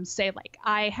Nordstrom, say, like,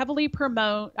 I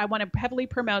want to heavily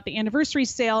promote the anniversary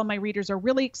sale. My readers are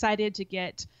really excited to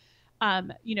get,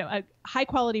 a high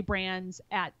quality brands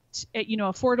at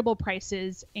affordable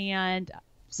prices and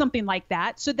something like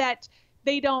that, so that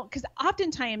they don't, because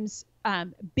oftentimes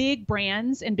big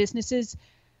brands and businesses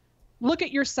look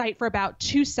at your site for about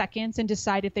 2 seconds and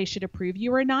decide if they should approve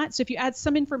you or not. So if you add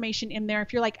some information in there,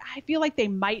 if you're like, I feel like they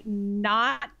might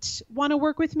not want to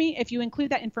work with me, if you include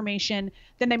that information,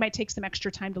 then they might take some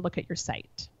extra time to look at your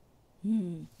site.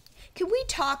 Can we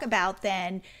talk about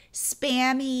then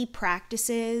spammy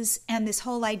practices and this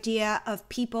whole idea of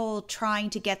people trying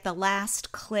to get the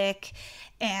last click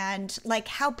and like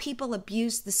how people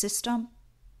abuse the system?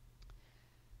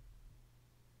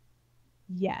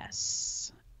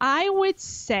 Yes. I would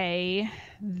say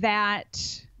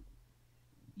that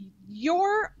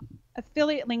your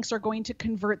affiliate links are going to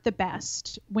convert the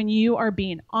best when you are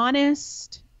being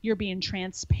honest, you're being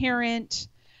transparent,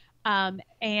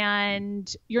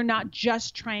 and you're not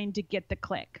just trying to get the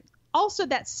click. Also,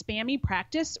 that spammy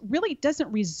practice really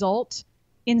doesn't result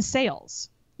in sales.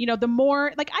 You know, the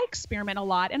more, like, I experiment a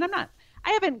lot, and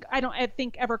I don't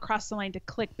think ever crossed the line to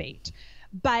clickbait,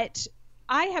 but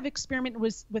I have experimented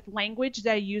with language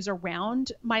that I use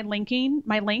around my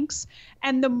links.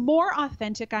 And the more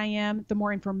authentic I am, the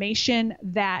more information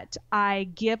that I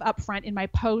give up front in my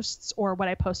posts or what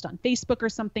I post on Facebook or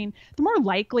something, the more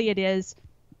likely it is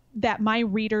that my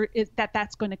reader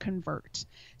that's going to convert.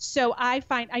 So I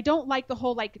find I don't like the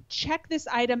whole, like, check this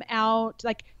item out,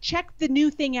 like check the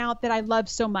new thing out that I love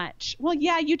so much. Well,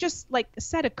 yeah, you just like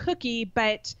set a cookie,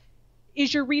 but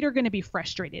is your reader going to be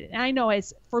frustrated? And I know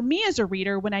for me as a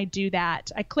reader, when I do that,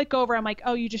 I click over, I'm like,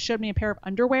 oh, you just showed me a pair of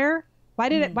underwear. Why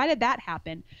did that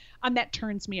happen? That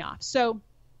turns me off. So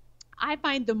I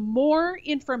find the more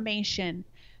information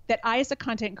that I, as a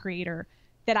content creator,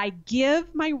 that I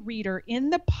give my reader in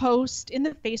the post, in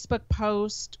the Facebook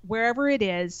post, wherever it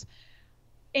is,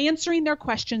 answering their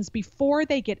questions before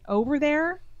they get over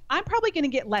there, I'm probably going to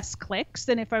get less clicks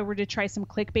than if I were to try some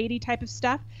clickbaity type of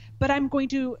stuff, but I'm going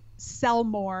to sell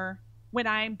more when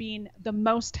I'm being the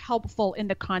most helpful in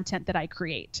the content that I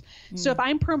create. So if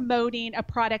I'm promoting a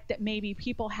product that maybe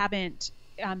people haven't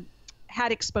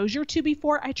had exposure to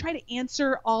before, I try to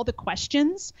answer all the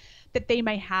questions that they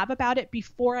may have about it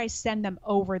before I send them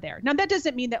over there. Now, that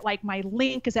doesn't mean that like my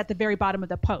link is at the very bottom of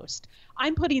the post.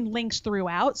 I'm putting links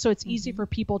throughout, so it's easy for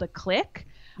people to click.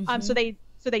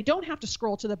 So they don't have to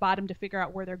scroll to the bottom to figure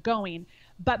out where they're going.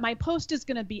 But my post is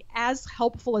going to be as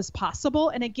helpful as possible.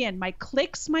 And again, my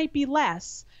clicks might be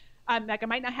less. Like I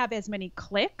might not have as many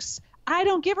clicks. I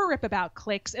don't give a rip about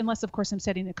clicks unless, of course, I'm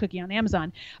setting a cookie on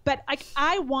Amazon. But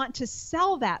I want to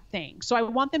sell that thing. So I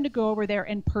want them to go over there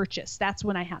and purchase. That's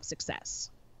when I have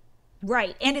success.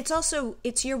 Right. And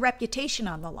it's your reputation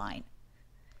on the line.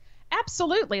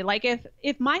 Absolutely. Like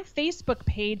if my Facebook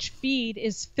page feed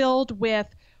is filled with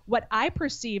what I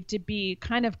perceive to be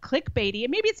kind of clickbaity,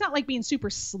 and maybe it's not like being super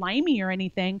slimy or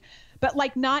anything, but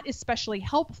like not especially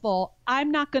helpful,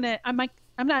 I'm not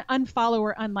unfollow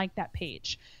or unlike that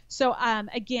page. So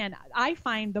again, I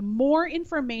find the more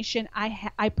information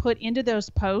I put into those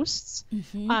posts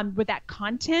with that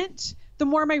content, the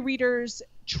more my readers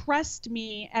trust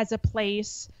me as a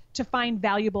place to find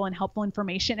valuable and helpful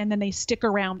information, and then they stick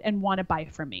around and want to buy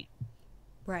from me.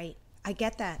 Right. I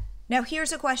get that. Now,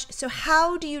 here's a question. So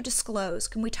how do you disclose?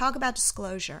 Can we talk about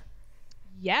disclosure?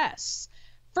 Yes.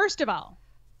 First of all,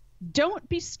 don't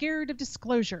be scared of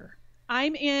disclosure.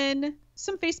 I'm in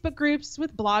some Facebook groups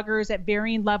with bloggers at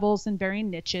varying levels and varying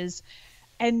niches.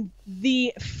 And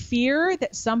the fear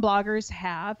that some bloggers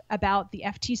have about the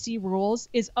FTC rules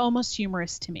is almost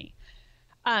humorous to me.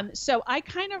 So I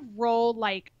kind of roll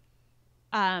like,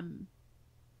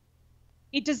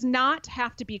 it does not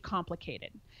have to be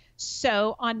complicated.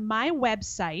 So on my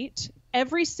website,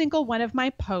 every single one of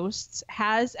my posts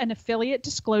has an affiliate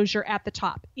disclosure at the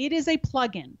top. It is a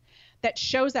plugin that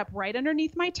shows up right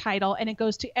underneath my title, and it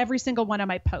goes to every single one of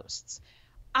my posts.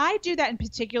 I do that in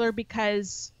particular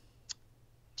because,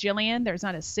 Jillian, there's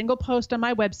not a single post on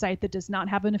my website that does not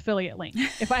have an affiliate link.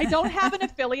 If I don't have an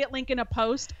affiliate link in a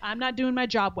post, I'm not doing my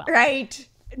job well. Right.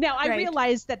 Now, I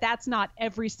realize that that's not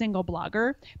every single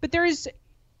blogger, but there is,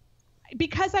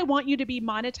 because I want you to be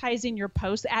monetizing your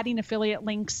posts, adding affiliate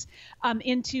links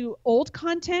into old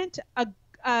content, a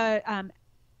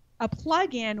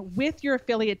plugin with your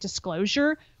affiliate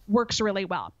disclosure works really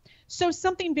well. So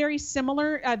something very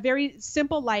similar, very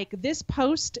simple, like this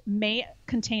post may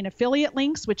contain affiliate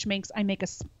links, which means I make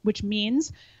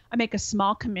a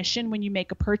small commission when you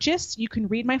make a purchase. You can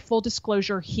read my full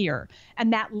disclosure here,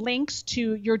 and that links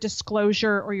to your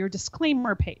disclosure or your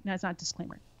disclaimer page. No, it's not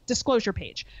disclaimer. Disclosure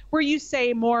page where you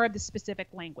say more of the specific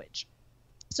language.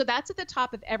 So that's at the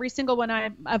top of every single one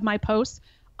of my posts.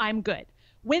 I'm good.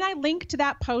 When I link to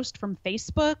that post from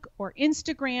Facebook or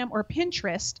Instagram or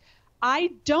Pinterest,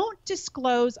 I don't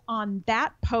disclose on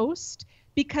that post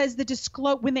because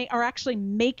when they are actually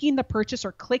making the purchase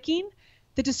or clicking,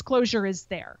 the disclosure is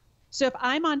there. So if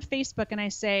I'm on Facebook and I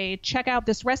say, check out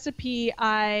this recipe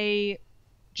I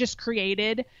just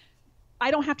created,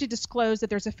 I don't have to disclose that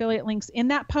there's affiliate links in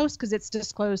that post because it's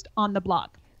disclosed on the blog.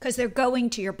 Because they're going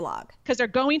to your blog. Because they're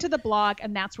going to the blog,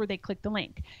 and that's where they click the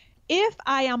link. If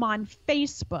I am on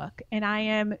Facebook and I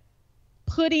am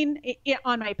putting it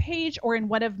on my page or in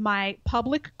one of my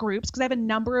public groups, because I have a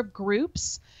number of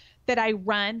groups that I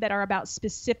run that are about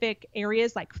specific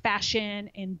areas like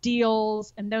fashion and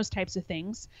deals and those types of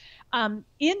things. In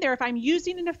there, if I'm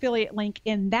using an affiliate link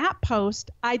in that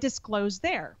post, I disclose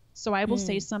there. So I will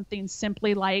say something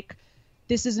simply like,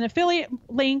 this is an affiliate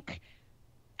link.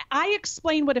 I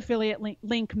explain what affiliate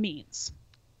link means.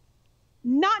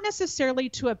 Not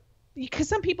necessarily because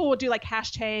some people will do like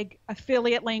hashtag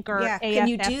affiliate link or AFF. Can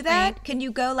you do that? Link. Can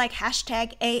you go like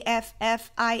hashtag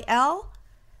AFFIL?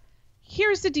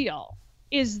 Here's the deal,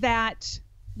 is that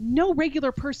no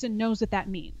regular person knows what that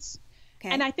means. Okay.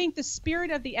 And I think the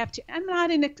spirit of the FTC, I'm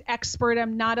not an expert,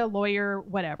 I'm not a lawyer,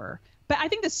 whatever. But I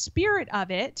think the spirit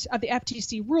of it, of the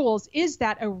FTC rules, is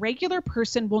that a regular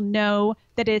person will know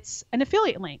that it's an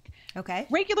affiliate link. Okay.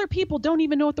 Regular people don't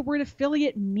even know what the word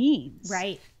affiliate means.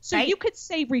 Right. So you could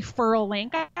say referral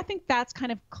link. I think that's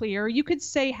kind of clear. You could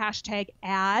say hashtag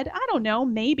ad. I don't know,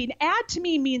 maybe. An ad to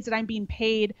me means that I'm being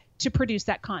paid to produce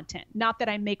that content, not that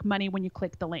I make money when you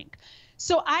click the link.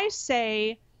 So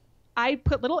I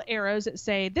put little arrows that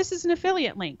say, this is an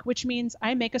affiliate link, which means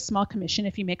I make a small commission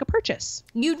if you make a purchase.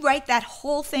 You'd write that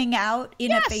whole thing out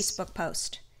in a Facebook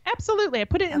post. Absolutely. I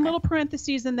put it in little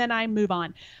parentheses and then I move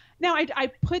on. Now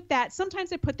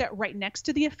sometimes I put that right next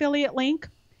to the affiliate link.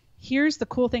 Here's the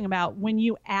cool thing about when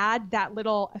you add that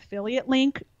little affiliate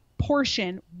link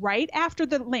portion right after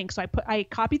the link. So I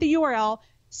copy the URL,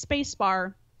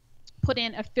 spacebar, put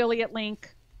in affiliate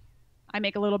link. I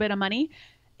make a little bit of money.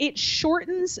 It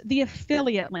shortens the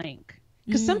affiliate link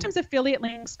because sometimes affiliate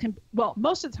links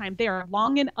most of the time they are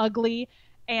long and ugly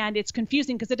and it's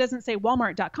confusing because it doesn't say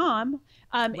Walmart.com.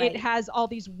 Right. It has all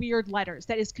these weird letters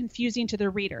that is confusing to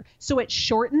the reader. So it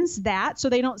shortens that so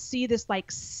they don't see this like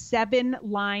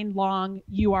 7-line long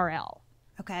URL.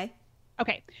 Okay.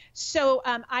 So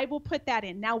I will put that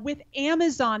in. Now with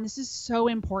Amazon, this is so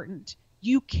important.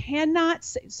 You cannot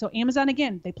say, so Amazon,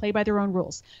 again, they play by their own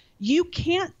rules. You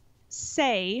can't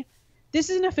say this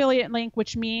is an affiliate link,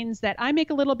 which means that I make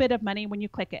a little bit of money when you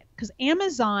click it, because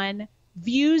Amazon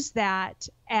views that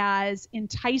as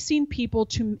enticing people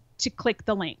to click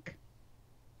the link.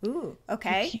 Ooh,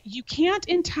 okay. You can't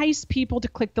entice people to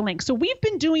click the link. So we've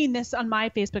been doing this on my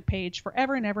Facebook page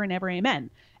forever and ever and ever,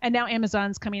 amen. And now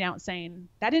Amazon's coming out saying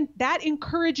that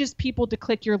encourages people to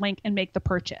click your link and make the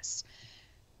purchase.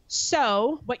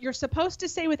 So what you're supposed to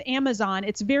say with Amazon,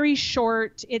 it's very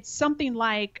short. It's something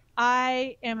like,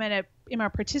 I am a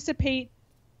participant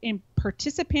in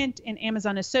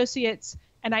Amazon Associates,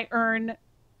 and I earn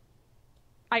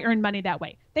money that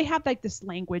way. They have like this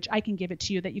language. I can give it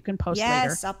to you that you can post later.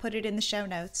 Yes, I'll put it in the show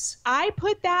notes. I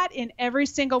put that in every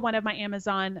single one of my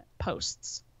Amazon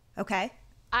posts. Okay.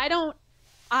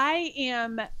 I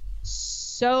am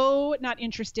so not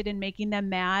interested in making them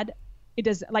mad. It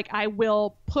does, like, I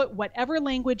will put whatever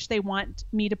language they want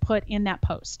me to put in that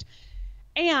post.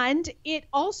 And it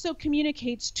also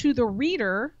communicates to the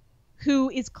reader who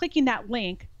is clicking that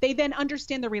link. They then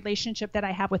understand the relationship that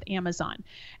I have with Amazon.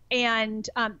 And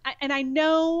I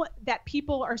know that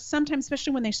people are sometimes,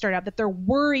 especially when they start out, that they're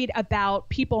worried about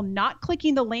people not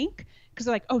clicking the link because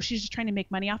they're like, oh, she's just trying to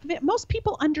make money off of it. Most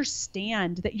people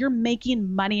understand that you're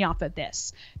making money off of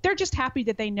this. They're just happy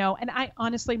that they know. And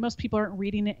honestly, most people aren't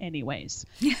reading it anyways.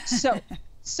 So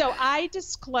I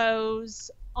disclose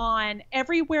on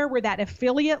everywhere where that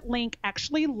affiliate link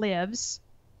actually lives,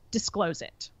 disclose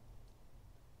it.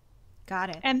 Got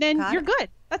it. And then you're good.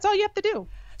 That's all you have to do.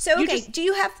 So, okay, do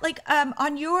you have like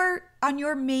on your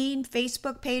main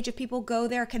Facebook page, if people go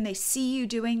there, can they see you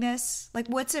doing this? Like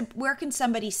where can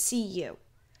somebody see you?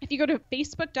 If you go to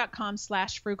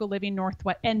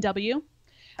facebook.com/frugallivingNW,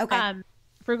 okay.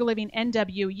 Frugal Living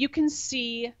NW, you can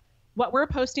see what we're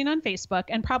posting on Facebook,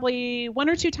 and probably 1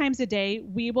 or 2 times a day,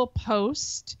 we will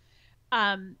post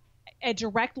a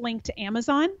direct link to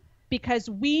Amazon because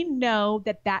we know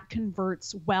that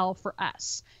converts well for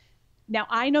us. Now,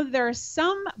 I know that there are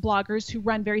some bloggers who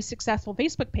run very successful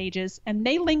Facebook pages and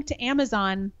they link to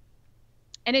Amazon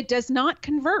and it does not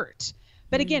convert.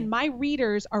 But again, my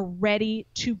readers are ready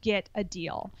to get a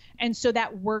deal. And so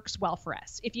that works well for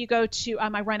us. If you go to,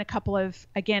 I run a couple of,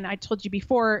 again, I told you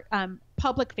before,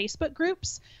 public Facebook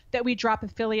groups that we drop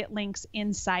affiliate links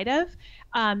inside of.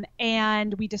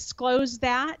 And we disclose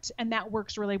that, and that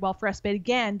works really well for us. But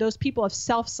again, those people have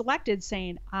self-selected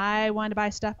saying, I want to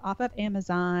buy stuff off of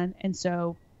Amazon. And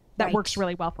so that works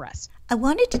really well for us. I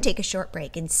wanted to take a short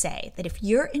break and say that if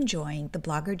you're enjoying the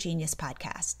Blogger Genius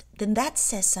podcast, then that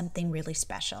says something really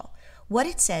special. What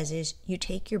it says is you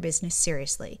take your business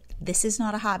seriously. This is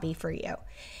not a hobby for you.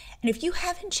 And if you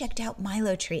haven't checked out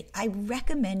MiloTree, I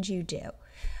recommend you do.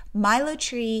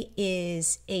 MiloTree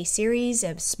is a series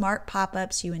of smart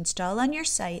pop-ups you install on your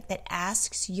site that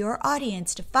asks your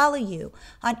audience to follow you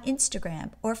on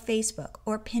Instagram or Facebook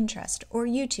or Pinterest or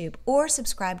YouTube or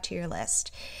subscribe to your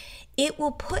list. It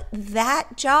will put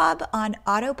that job on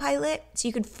autopilot so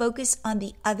you can focus on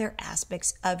the other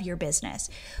aspects of your business.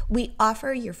 We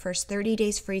offer your first 30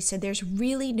 days free, so there's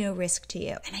really no risk to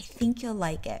you, and I think you'll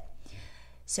like it.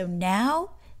 So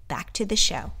now, back to the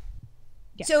show.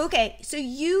 Yes. So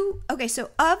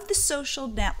of the social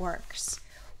networks,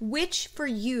 which for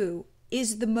you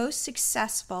is the most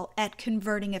successful at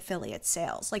converting affiliate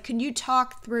sales? Like, can you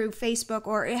talk through Facebook,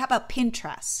 or how about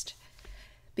Pinterest?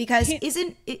 Because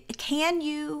can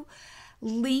you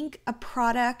link a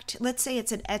product? Let's say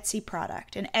it's an Etsy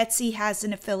product, and Etsy has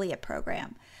an affiliate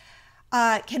program.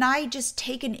 Can I just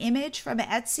take an image from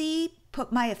Etsy,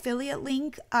 put my affiliate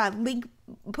link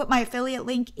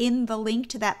in the link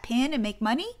to that pin and make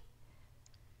money?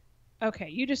 Okay,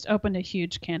 you just opened a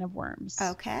huge can of worms.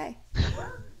 Okay.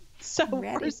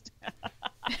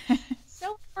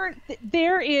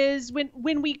 There is,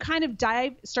 when we kind of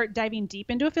start diving deep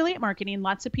into affiliate marketing,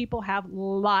 lots of people have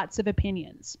lots of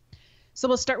opinions. So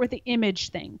we'll start with the image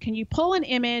thing. Can you pull an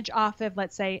image off of,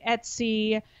 let's say,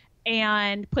 Etsy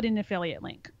and put in an affiliate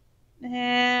link?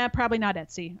 Probably not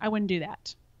Etsy. I wouldn't do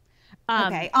that.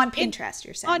 Okay. On Pinterest,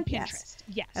 you're saying? On Pinterest,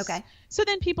 yes. Okay. So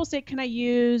then people say, can I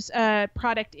use a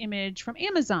product image from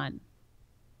Amazon?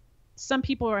 Some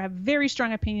people have very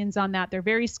strong opinions on that. They're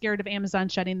very scared of Amazon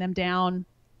shutting them down.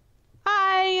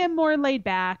 I am more laid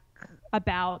back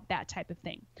about that type of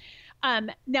thing.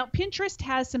 Now, Pinterest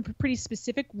has some pretty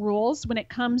specific rules when it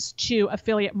comes to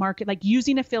affiliate market, like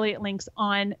using affiliate links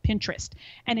on Pinterest.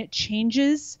 And it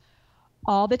changes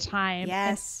all the time.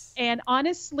 Yes. And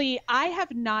honestly, I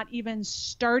have not even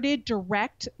started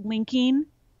direct linking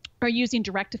or using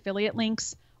direct affiliate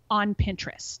links on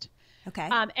Pinterest. Okay.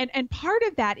 And part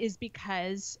of that is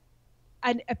because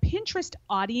a Pinterest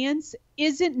audience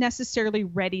isn't necessarily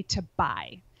ready to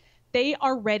buy. They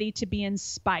are ready to be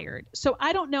inspired. So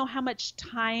I don't know how much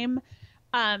time,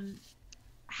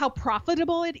 how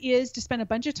profitable it is to spend a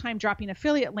bunch of time dropping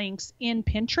affiliate links in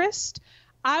Pinterest.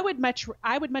 I would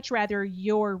much rather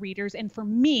your readers, and for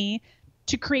me,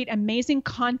 to create amazing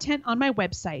content on my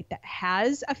website that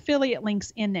has affiliate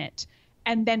links in it,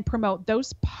 and then promote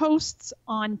those posts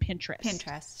on Pinterest.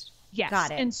 Pinterest. Yes. Got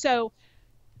it. And so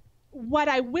what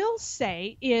I will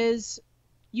say is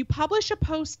you publish a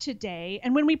post today,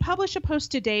 and when we publish a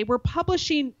post today, we're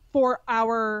publishing for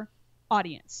our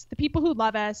audience, the people who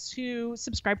love us, who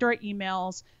subscribe to our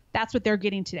emails. That's what they're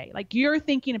getting today. Like, you're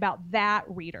thinking about that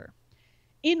reader.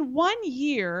 In 1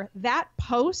 year, that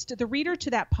post, the reader to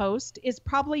that post is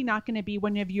probably not going to be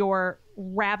one of your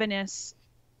ravenous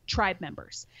tribe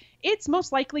members. It's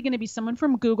most likely going to be someone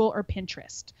from Google or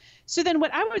Pinterest. So then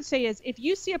what I would say is, if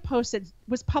you see a post that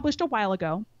was published a while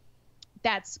ago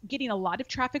that's getting a lot of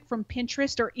traffic from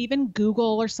Pinterest or even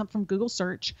Google or some from Google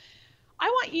search,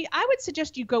 I would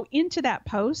suggest you go into that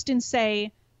post and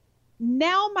say,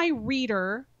 now my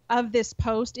reader of this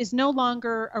post is no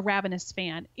longer a ravenous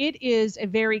fan. It is a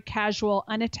very casual,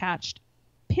 unattached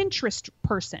Pinterest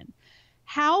person.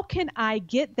 How can I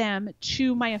get them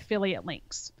to my affiliate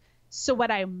links? So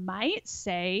what I might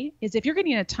say is, if you're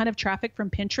getting a ton of traffic from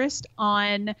Pinterest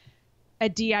on a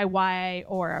DIY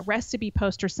or a recipe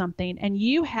post or something, and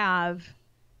you have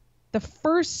the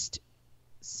first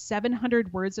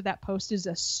 700 words of that post is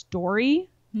a story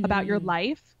about your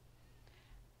life,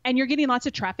 and you're getting lots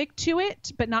of traffic to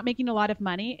it, but not making a lot of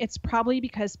money, it's probably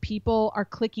because people are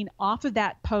clicking off of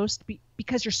that post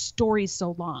because your story is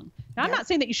so long. Now, I'm not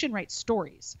saying that you shouldn't write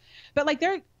stories, but like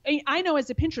I know as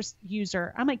a Pinterest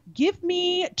user, I'm like, give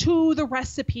me to the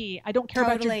recipe. I don't care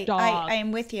about your dog. I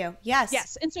am with you. Yes.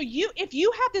 Yes. And so if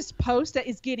you have this post that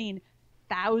is getting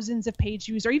thousands of page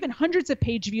views or even hundreds of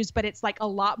page views, but it's like a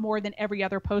lot more than every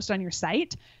other post on your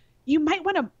site, you might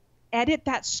want to edit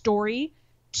that story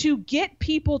to get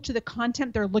people to the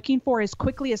content they're looking for as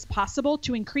quickly as possible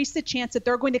to increase the chance that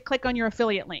they're going to click on your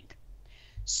affiliate link.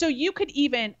 So you could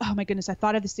even, oh my goodness, I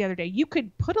thought of this the other day. You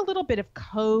could put a little bit of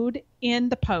code in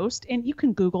the post, and you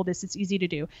can Google this, it's easy to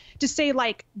do, to say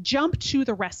like, jump to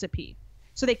the recipe.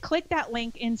 So they click that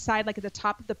link inside, like at the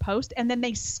top of the post, and then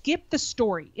they skip the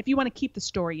story if you want to keep the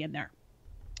story in there.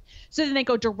 So then they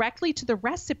go directly to the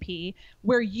recipe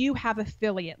where you have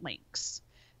affiliate links.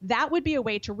 That would be a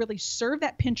way to really serve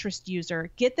that Pinterest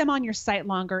user, get them on your site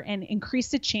longer, and increase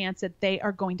the chance that they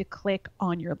are going to click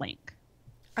on your link.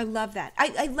 I love that.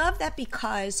 I love that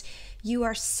because you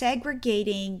are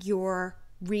segregating your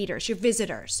readers, your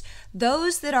visitors.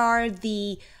 Those that are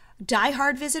the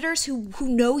diehard visitors who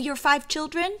know your 5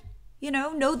 children,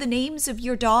 know the names of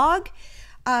your dog,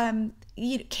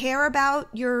 you care about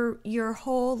your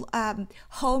whole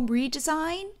home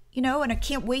redesign, and I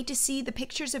can't wait to see the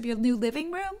pictures of your new living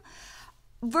room,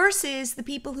 versus the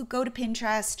people who go to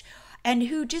Pinterest and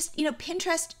who just,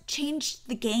 Pinterest changed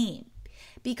the game.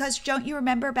 Because don't you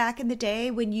remember back in the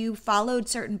day when you followed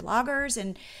certain bloggers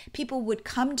and people would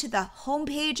come to the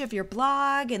homepage of your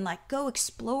blog and like go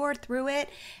explore through it,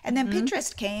 and then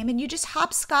Pinterest came and you just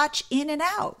hopscotch in and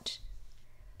out.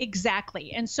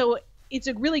 Exactly. And so it's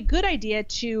a really good idea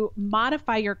to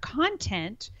modify your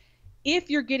content. If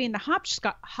you're getting the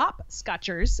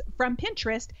hopscotchers from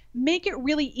Pinterest, make it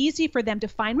really easy for them to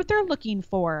find what they're looking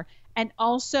for, and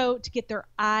also to get their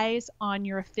eyes on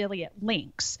your affiliate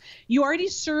links. You already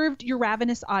served your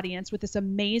ravenous audience with this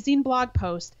amazing blog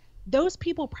post. Those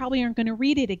people probably aren't going to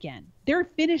read it again. They're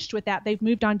finished with that. They've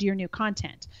moved on to your new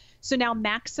content. So now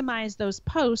maximize those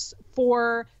posts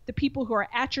for the people who are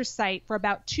at your site for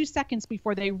about 2 seconds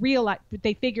before they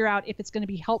figure out if it's going to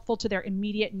be helpful to their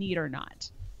immediate need or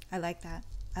not. I like that.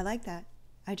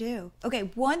 I do. Okay,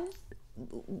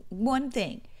 one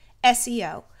thing.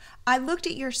 SEO. I looked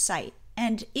at your site,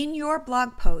 and in your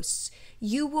blog posts,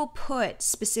 you will put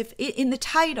specific, in the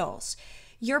titles,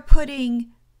 you're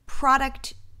putting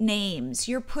product names,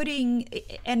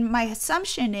 and my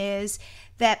assumption is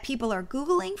that people are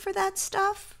Googling for that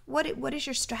stuff. What is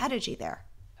your strategy there?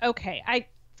 Okay.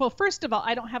 Well, first of all,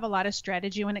 I don't have a lot of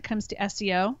strategy when it comes to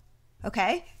SEO.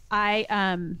 Okay.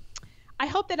 I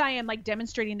hope that I am like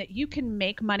demonstrating that you can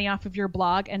make money off of your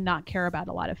blog and not care about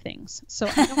a lot of things. So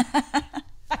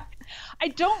I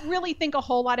don't really think a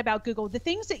whole lot about Google. The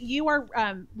things that you are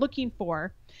looking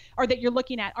for, or that you're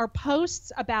looking at, are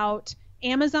posts about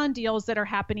Amazon deals that are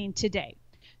happening today.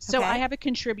 So Okay. I have a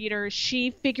contributor. She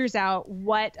figures out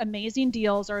what amazing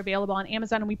deals are available on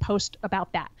Amazon, and we post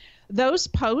about that. Those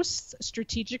posts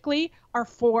strategically are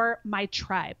for my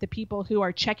tribe, the people who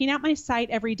are checking out my site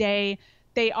every day.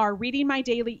 They are reading my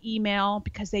daily email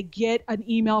because they get an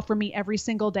email from me every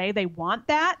single day. They want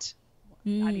that. I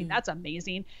mean, that's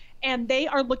amazing. And they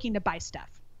are looking to buy stuff.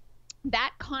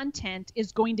 That content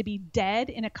is going to be dead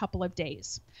in a couple of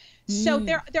days. So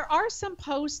there are some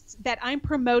posts that I'm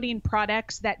promoting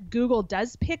products that Google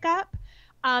does pick up.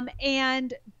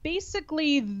 And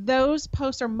basically those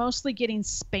posts are mostly getting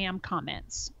spam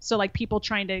comments. So like people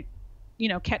trying to,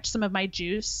 catch some of my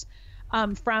juice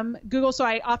from Google. So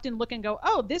I often look and go,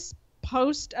 oh, this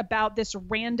post about this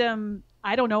random,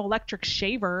 electric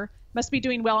shaver must be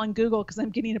doing well on Google because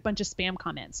I'm getting a bunch of spam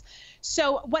comments.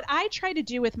 So what I try to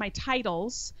do with my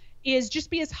titles is just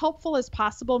be as helpful as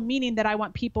possible, meaning that I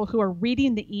want people who are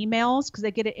reading the emails because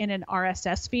they get it in an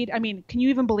RSS feed. I mean, can you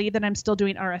even believe that I'm still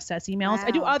doing RSS emails? Wow.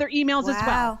 I do other emails as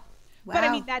well. Wow. But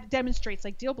I mean, that demonstrates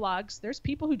like deal blogs. There's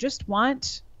people who just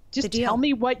want The deal. tell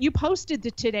me what you posted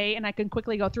today and I can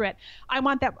quickly go through it. I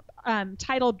want that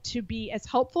title to be as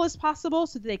helpful as possible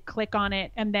so that they click on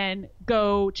it and then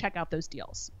go check out those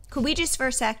deals. Could we just for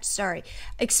a sec,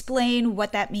 explain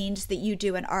what that means that you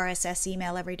do an RSS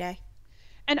email every day?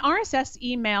 An RSS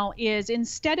email is,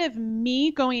 instead of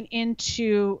me going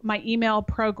into my email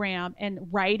program and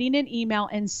writing an email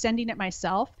and sending it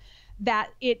myself, that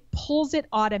it pulls it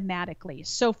automatically.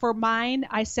 So for mine,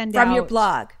 I send out From your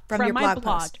blog, from your my blog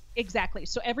post. Exactly.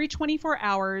 So every 24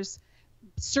 hours,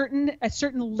 a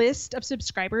certain list of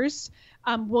subscribers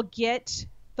will get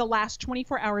the last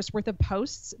 24 hours worth of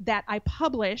posts that I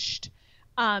published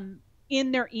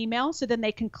in their email. So then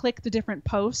they can click the different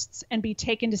posts and be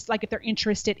taken to, like, if they're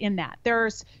interested in that.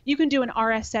 You can do an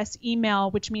RSS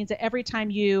email, which means that every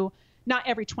time not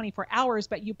every 24 hours,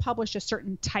 but you publish a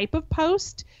certain type of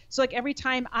post. So like every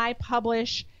time I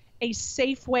publish a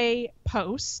Safeway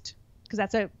post, because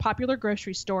that's a popular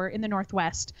grocery store in the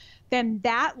Northwest, then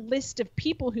that list of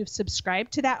people who've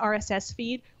subscribed to that RSS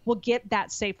feed will get that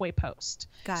Safeway post.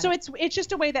 So it's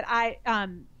just a way that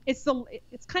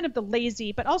it's kind of the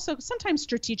lazy, but also sometimes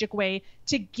strategic way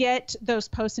to get those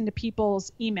posts into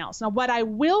people's emails. Now, what I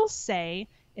will say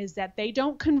is that they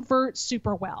don't convert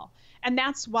super well. And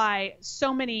that's why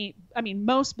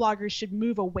most bloggers should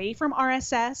move away from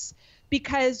RSS,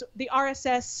 because the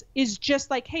RSS is just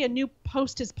like, hey, a new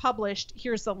post is published,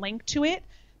 here's the link to it.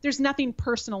 there's nothing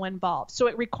personal involved. So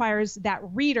it requires that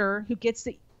reader who gets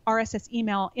the RSS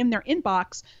email in their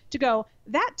inbox to go,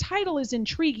 that title is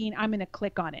intriguing, I'm going to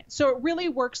click on it. So it really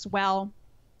works well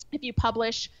if you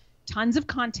publish tons of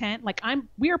content. Like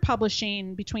we are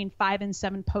publishing between 5 and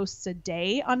 7 posts a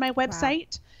day on my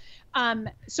website. Wow.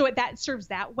 So that serves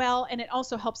that well. And it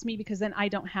also helps me because then I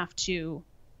don't have to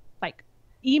like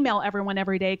email everyone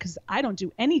every day because I don't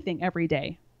do anything every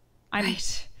day.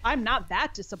 I'm not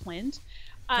that disciplined.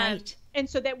 Right. And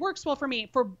so that works well for me.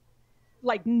 For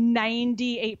like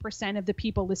 98% of the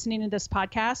people listening to this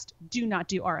podcast do not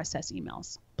do RSS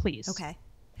emails, please. Okay.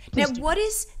 Please now,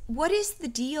 what is the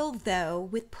deal though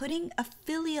with putting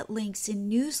affiliate links in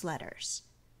newsletters?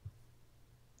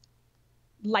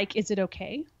 Like, is it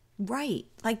okay? Right.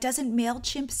 Like, doesn't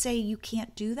MailChimp say you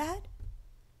can't do that?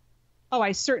 Oh,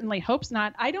 I certainly hope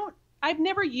not. I've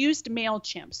never used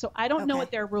MailChimp, so I don't know what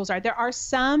their rules are. There are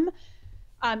some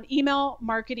email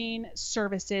marketing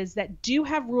services that do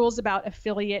have rules about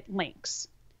affiliate links.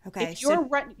 Okay.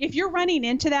 If you're running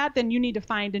into that, then you need to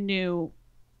find a new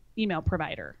email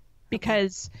provider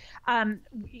because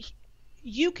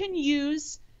you can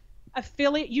use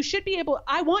affiliate. You should be able.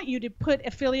 I want you to put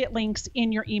affiliate links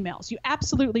in your emails. You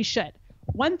absolutely should.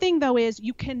 One thing though is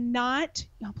you cannot.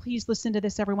 Oh, please listen to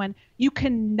this, everyone. You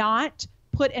cannot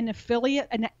put an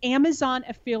Amazon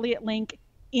affiliate link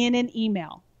in an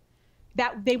email.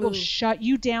 That they will shut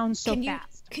you down so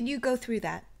fast. Can you go through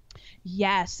that?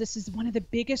 Yes, this is one of the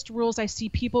biggest rules I see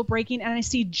people breaking, and I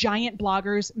see giant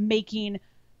bloggers making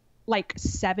like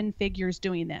 7 figures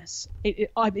doing this.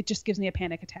 It just gives me a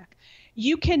panic attack.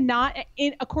 You cannot,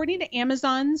 according to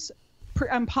Amazon's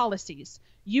policies,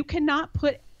 you cannot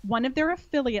put one of their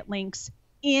affiliate links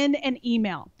in an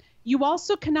email. You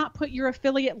also cannot put your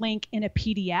affiliate link in a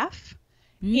PDF,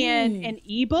 in an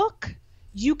ebook.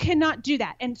 You cannot do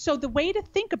that. And so the way to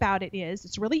think about it is,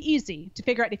 it's really easy to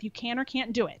figure out if you can or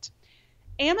can't do it.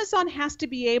 Amazon has to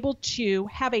be able to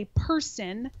have a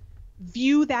person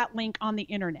view that link on the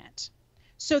internet.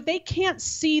 So they can't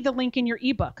see the link in your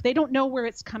ebook. They don't know where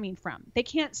it's coming from. They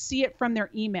can't see it from their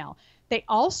email. They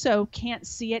also can't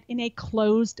see it in a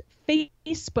closed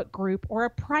Facebook group or a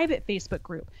private Facebook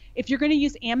group. If you're going to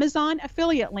use Amazon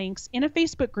affiliate links in a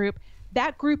Facebook group,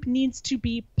 that group needs to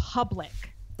be public.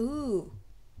 Ooh.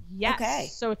 Yes. Okay.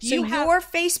 So your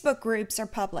Facebook groups are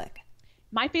public.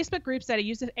 My Facebook groups that I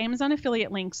use Amazon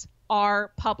affiliate links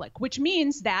are public, which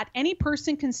means that any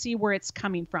person can see where it's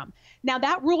coming from. Now,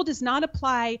 that rule does not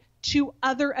apply to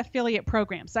other affiliate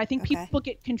programs. I think people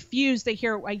get confused. They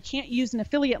hear, I can't use an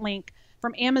affiliate link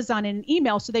from Amazon in an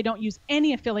email, so they don't use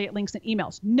any affiliate links in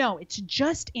emails. No, it's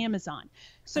just Amazon.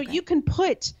 So you can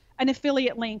put an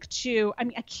affiliate link to,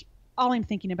 all I'm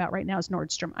thinking about right now is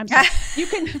Nordstrom. I'm sorry.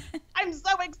 I'm so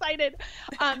excited.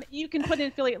 You can put an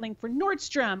affiliate link for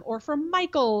Nordstrom or for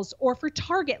Michaels or for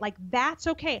Target. Like, that's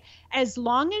okay. As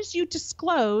long as you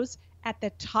disclose at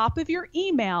the top of your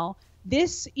email,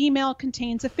 this email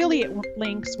contains affiliate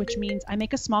links, which means I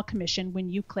make a small commission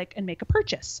when you click and make a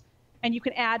purchase. And you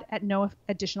can add at no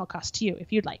additional cost to you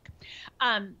if you'd like.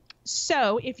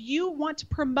 So if you want to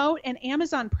promote an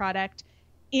Amazon product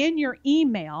in your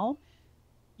email,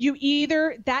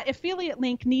 that affiliate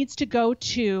link needs to go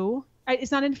to,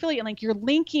 it's not an affiliate link, you're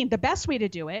linking, the best way to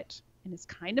do it, and it's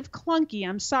kind of clunky,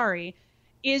 I'm sorry,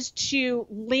 is to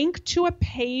link to a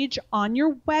page on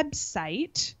your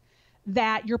website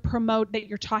that you're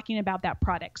talking about that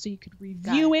product. So you could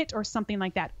review it or something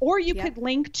like that. Or you could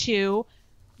link to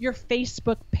your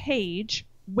Facebook page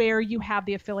where you have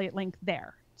the affiliate link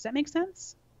there. Does that make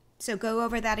sense? So go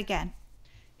over that again.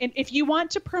 And if you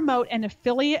want to promote an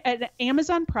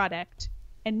Amazon product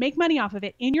and make money off of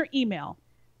it in your email,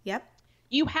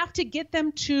 you have to get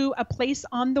them to a place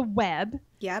on the web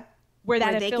where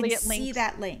that affiliate link. See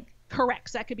that link.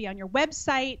 Correct. So that could be on your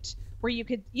website, where you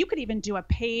could even do a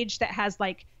page that has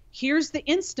like, here's the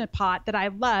Instant Pot that I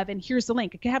love, and here's the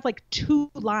link. It could have like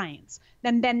 2 lines.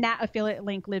 And then that affiliate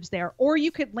link lives there. Or you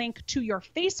could link to your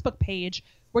Facebook page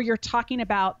where you're talking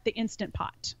about the Instant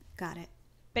Pot. Got it.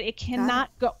 But it cannot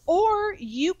go. Or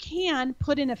you can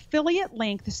put an affiliate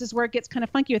link. This is where it gets kind of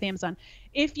funky with Amazon.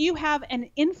 If you have an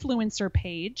influencer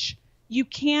page, you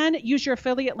can use your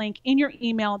affiliate link in your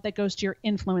email that goes to your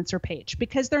influencer page,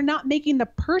 because they're not making the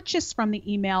purchase from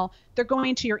the email. They're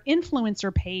going to your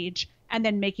influencer page and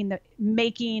then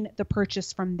making the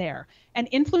purchase from there.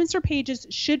 And influencer pages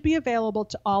should be available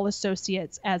to all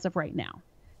associates as of right now.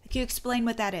 Can you explain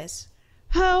what that is?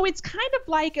 Oh, it's kind of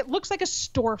like, it looks like a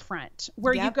storefront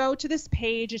where you go to this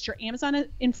page. It's your Amazon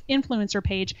influencer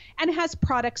page, and it has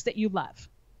products that you love.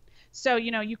 So,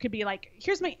 you could be like,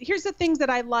 here's the things that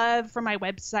I love from my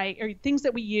website or things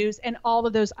that we use. And all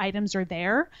of those items are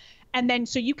there. And then,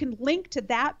 so you can link to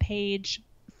that page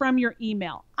from your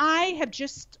email. I have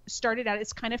just started out.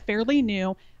 It's kind of fairly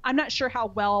new. I'm not sure how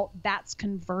well that's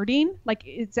converting. Like,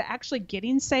 it's actually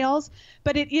getting sales,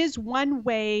 but it is one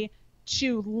way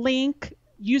to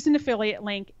use an affiliate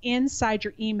link inside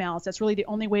your emails. That's really the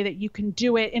only way that you can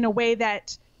do it in a way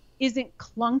that isn't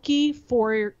clunky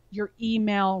for your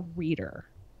email reader.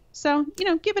 So,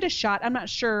 give it a shot. I'm not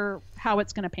sure how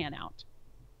it's going to pan out.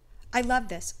 I love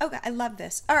this. Okay, I love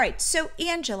this. All right, so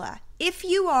Angela, if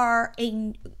you are a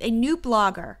new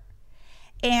blogger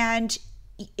and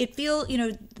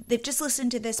they've just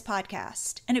listened to this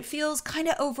podcast and it feels kind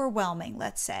of overwhelming,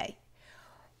 let's say,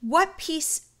 what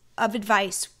piece of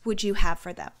advice would you have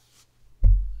for them?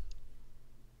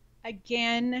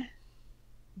 Again,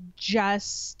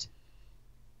 just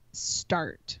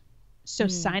start. So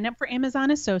sign up for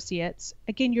Amazon Associates.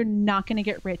 Again, you're not going to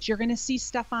get rich. You're going to see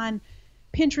stuff on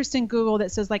Pinterest and Google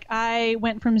that says like, I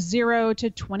went from $0 to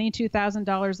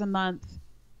 $22,000 a month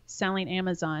selling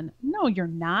Amazon. No, you're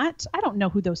not. I don't know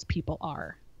who those people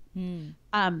are.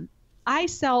 I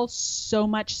sell so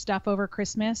much stuff over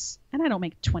Christmas and I don't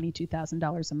make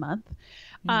 $22,000 a month.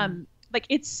 Like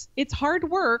it's hard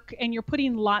work and you're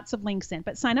putting lots of links in,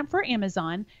 but sign up for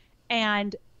Amazon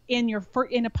and in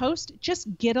a post,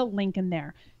 just get a link in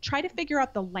there. Try to figure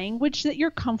out the language that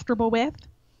you're comfortable with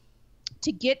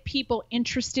to get people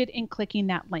interested in clicking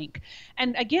that link.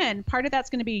 And again, part of that's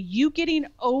going to be you getting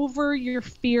over your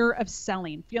fear of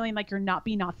selling, feeling like you're not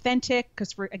being authentic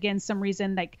because for, again, some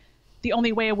reason, like the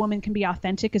only way a woman can be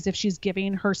authentic is if she's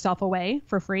giving herself away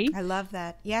for free. I love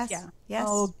that. Yes. Yeah. Yes.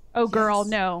 Oh, girl,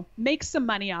 no. Make some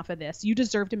money off of this. You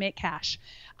deserve to make cash.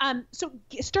 So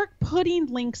start putting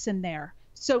links in there.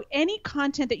 So any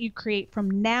content that you create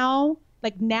from now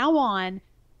on,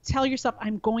 tell yourself,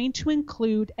 I'm going to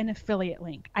include an affiliate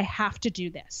link. I have to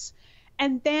do this.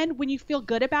 And then when you feel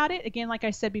good about it, again, like I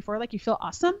said before, like you feel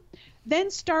awesome, then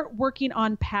start working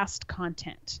on past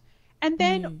content. And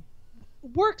then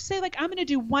say like, I'm going to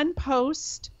do one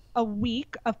post a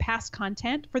week of past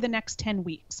content for the next 10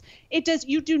 weeks.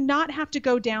 You do not have to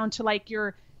go down to like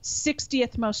your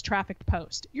 60th most trafficked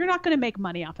post. You're not going to make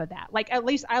money off of that. Like, at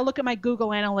least I look at my Google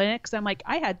Analytics. I'm like,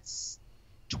 I had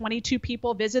 22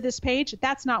 people visit this page.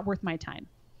 That's not worth my time.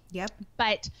 Yep.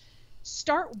 But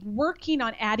start working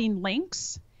on adding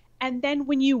links. And then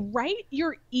when you write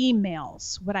your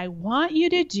emails, what I want you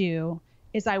to do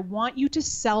is I want you to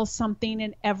sell something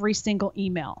in every single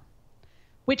email,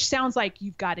 which sounds like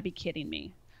you've got to be kidding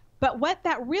me. But what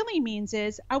that really means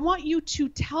is I want you to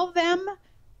tell them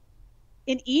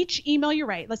in each email you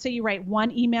write, let's say you write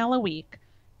one email a week,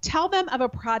 tell them of a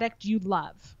product you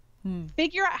love.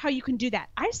 Figure out how you can do that.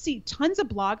 I see tons of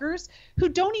bloggers who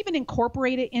don't even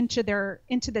incorporate it into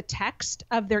the text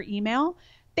of their email.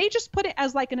 They just put it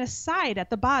as like an aside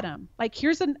at the bottom. Like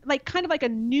here's kind of like a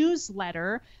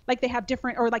newsletter, like they have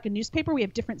different, or like a newspaper, we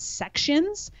have different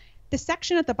sections. The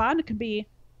section at the bottom can be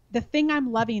the thing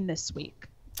I'm loving this week,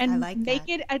 and make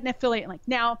it an affiliate link.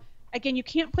 Now, again, you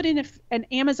can't put in an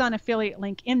Amazon affiliate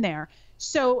link in there.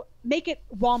 So make it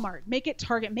Walmart, make it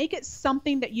Target, make it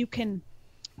something that you can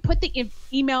put the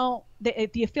email,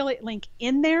 the affiliate link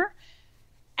in there.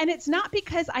 And it's not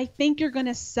because I think you're going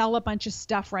to sell a bunch of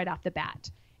stuff right off the bat.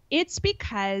 It's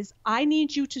because I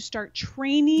need you to start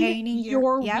training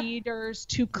your readers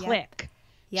to click.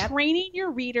 Training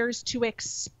your readers to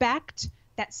expect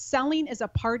that selling is a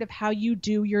part of how you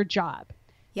do your job.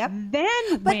 Go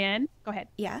ahead.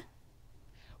 Yeah.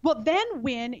 Well, then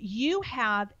when you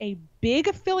have a big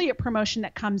affiliate promotion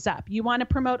that comes up, you want to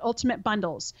promote ultimate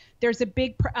bundles. There's a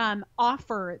big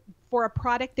offer for a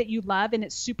product that you love and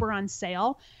it's super on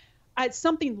sale.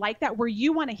 Something like that where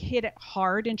you want to hit it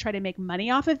hard and try to make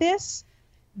money off of this.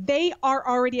 They are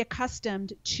already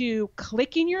accustomed to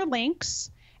clicking your links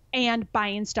and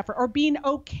buying stuff or being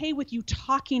okay with you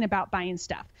talking about buying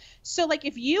stuff. So like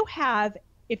if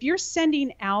you're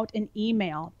sending out an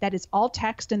email that is all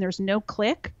text and there's no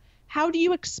click, how do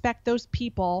you expect those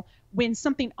people, when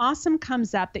something awesome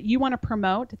comes up that you want to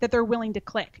promote, that they're willing to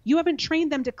click? You haven't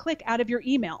trained them to click out of your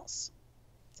emails.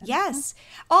 Yes.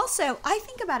 Also, I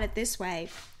think about it this way,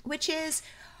 which is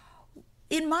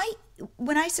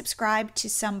when I subscribe to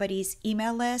somebody's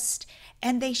email list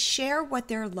and they share what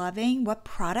they're loving, what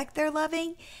product they're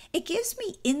loving, it gives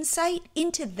me insight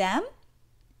into them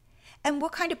and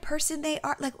what kind of person they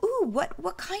are. Like, ooh,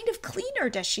 what kind of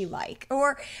cleaner does she like?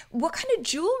 Or what kind of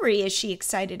jewelry is she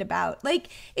excited about? Like,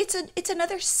 it's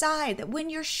another side that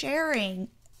when you're sharing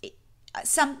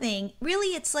something,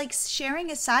 really it's like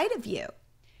sharing a side of you.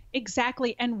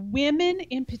 Exactly. And women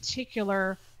in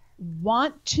particular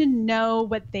want to know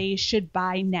what they should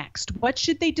buy next. What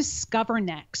should they discover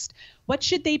next? What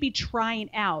should they be trying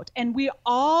out? And we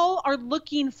all are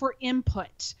looking for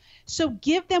input. So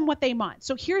give them what they want.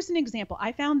 So here's an example.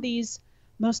 I found these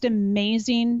most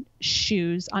amazing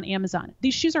shoes on Amazon.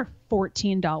 These shoes are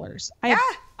 $14.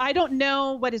 I don't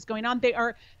know what is going on.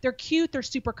 They're cute. They're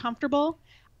super comfortable.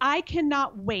 I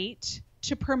cannot wait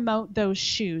to promote those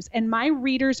shoes. And my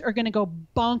readers are going to go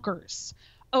bonkers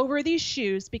over these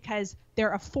shoes because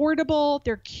they're affordable,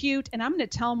 they're cute, and I'm going to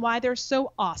tell them why they're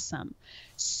so awesome.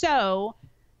 So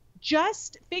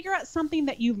just figure out something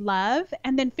that you love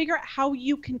and then figure out how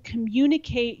you can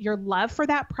communicate your love for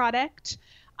that product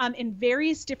in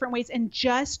various different ways and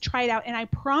just try it out. And I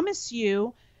promise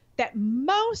you that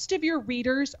most of your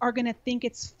readers are going to think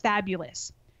it's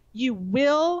fabulous. You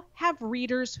will have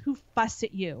readers who fuss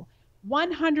at you.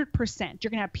 100%. You're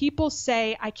going to have people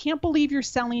say, I can't believe you're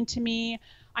selling to me.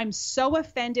 I'm so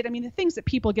offended. I mean, the things that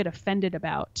people get offended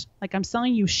about, like I'm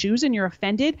selling you shoes and you're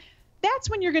offended. That's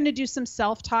when you're going to do some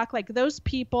self-talk. Like those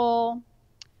people,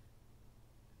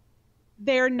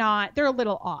 they're a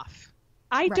little off.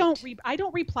 I don't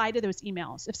reply to those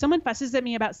emails. If someone fusses at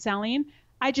me about selling,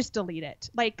 I just delete it.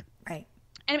 Like, right.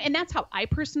 And that's how I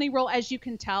personally roll. As you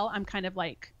can tell, I'm kind of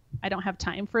like, I don't have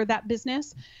time for that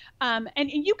business. And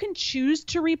you can choose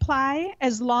to reply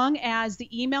as long as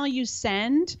the email you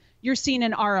send, you're seeing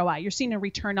an ROI, you're seeing a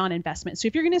return on investment. So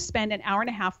if you're going to spend an hour and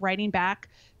a half writing back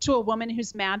to a woman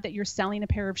who's mad that you're selling a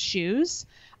pair of shoes,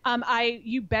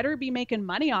 you better be making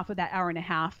money off of that hour and a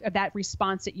half of that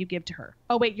response that you give to her.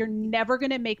 Oh, wait, you're never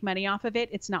going to make money off of it.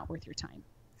 It's not worth your time.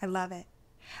 I love it.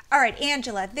 All right,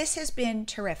 Angela, this has been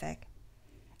terrific.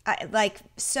 Like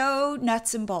so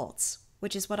nuts and bolts,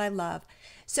 which is what I love.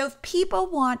 So if people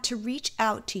want to reach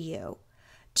out to you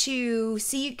to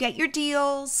see you get your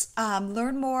deals,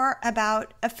 learn more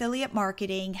about affiliate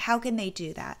marketing, how can they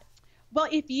do that? Well,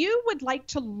 if you would like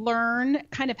to learn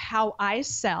kind of how I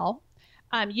sell,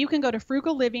 you can go to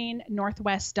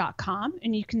frugallivingnorthwest.com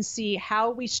and you can see how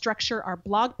we structure our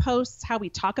blog posts, how we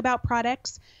talk about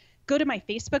products. Go to my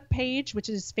Facebook page, which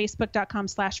is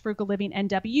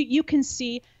facebook.com/frugallivingnw. You can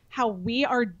see how we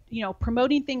are,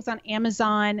 promoting things on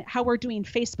Amazon, how we're doing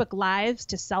Facebook Lives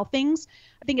to sell things.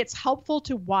 I think it's helpful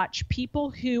to watch people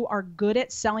who are good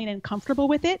at selling and comfortable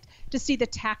with it to see the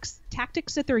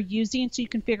tactics that they're using so you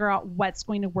can figure out what's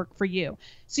going to work for you.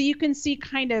 So you can see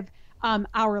kind of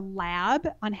our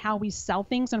lab on how we sell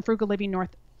things on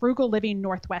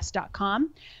frugallivingnorthwest.com.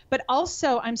 But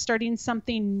also I'm starting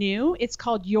something new. It's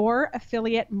called Your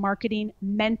Affiliate Marketing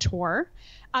Mentor.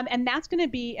 And that's going to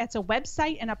be, it's a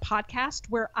website and a podcast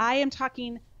where I am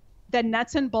talking the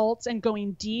nuts and bolts and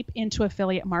going deep into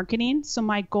affiliate marketing. So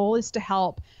my goal is to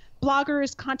help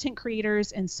bloggers, content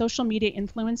creators, and social media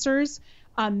influencers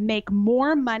make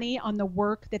more money on the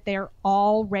work that they're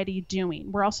already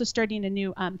doing. We're also starting a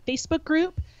new Facebook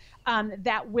group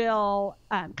that will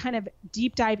kind of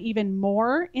deep dive even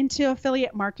more into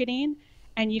affiliate marketing.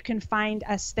 And you can find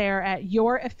us there at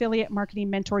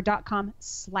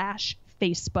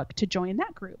youraffiliatemarketingmentor.com/Facebook to join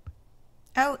that group.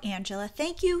 Oh, Angela,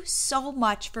 thank you so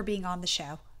much for being on the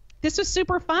show. This was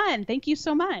super fun. Thank you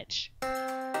so much.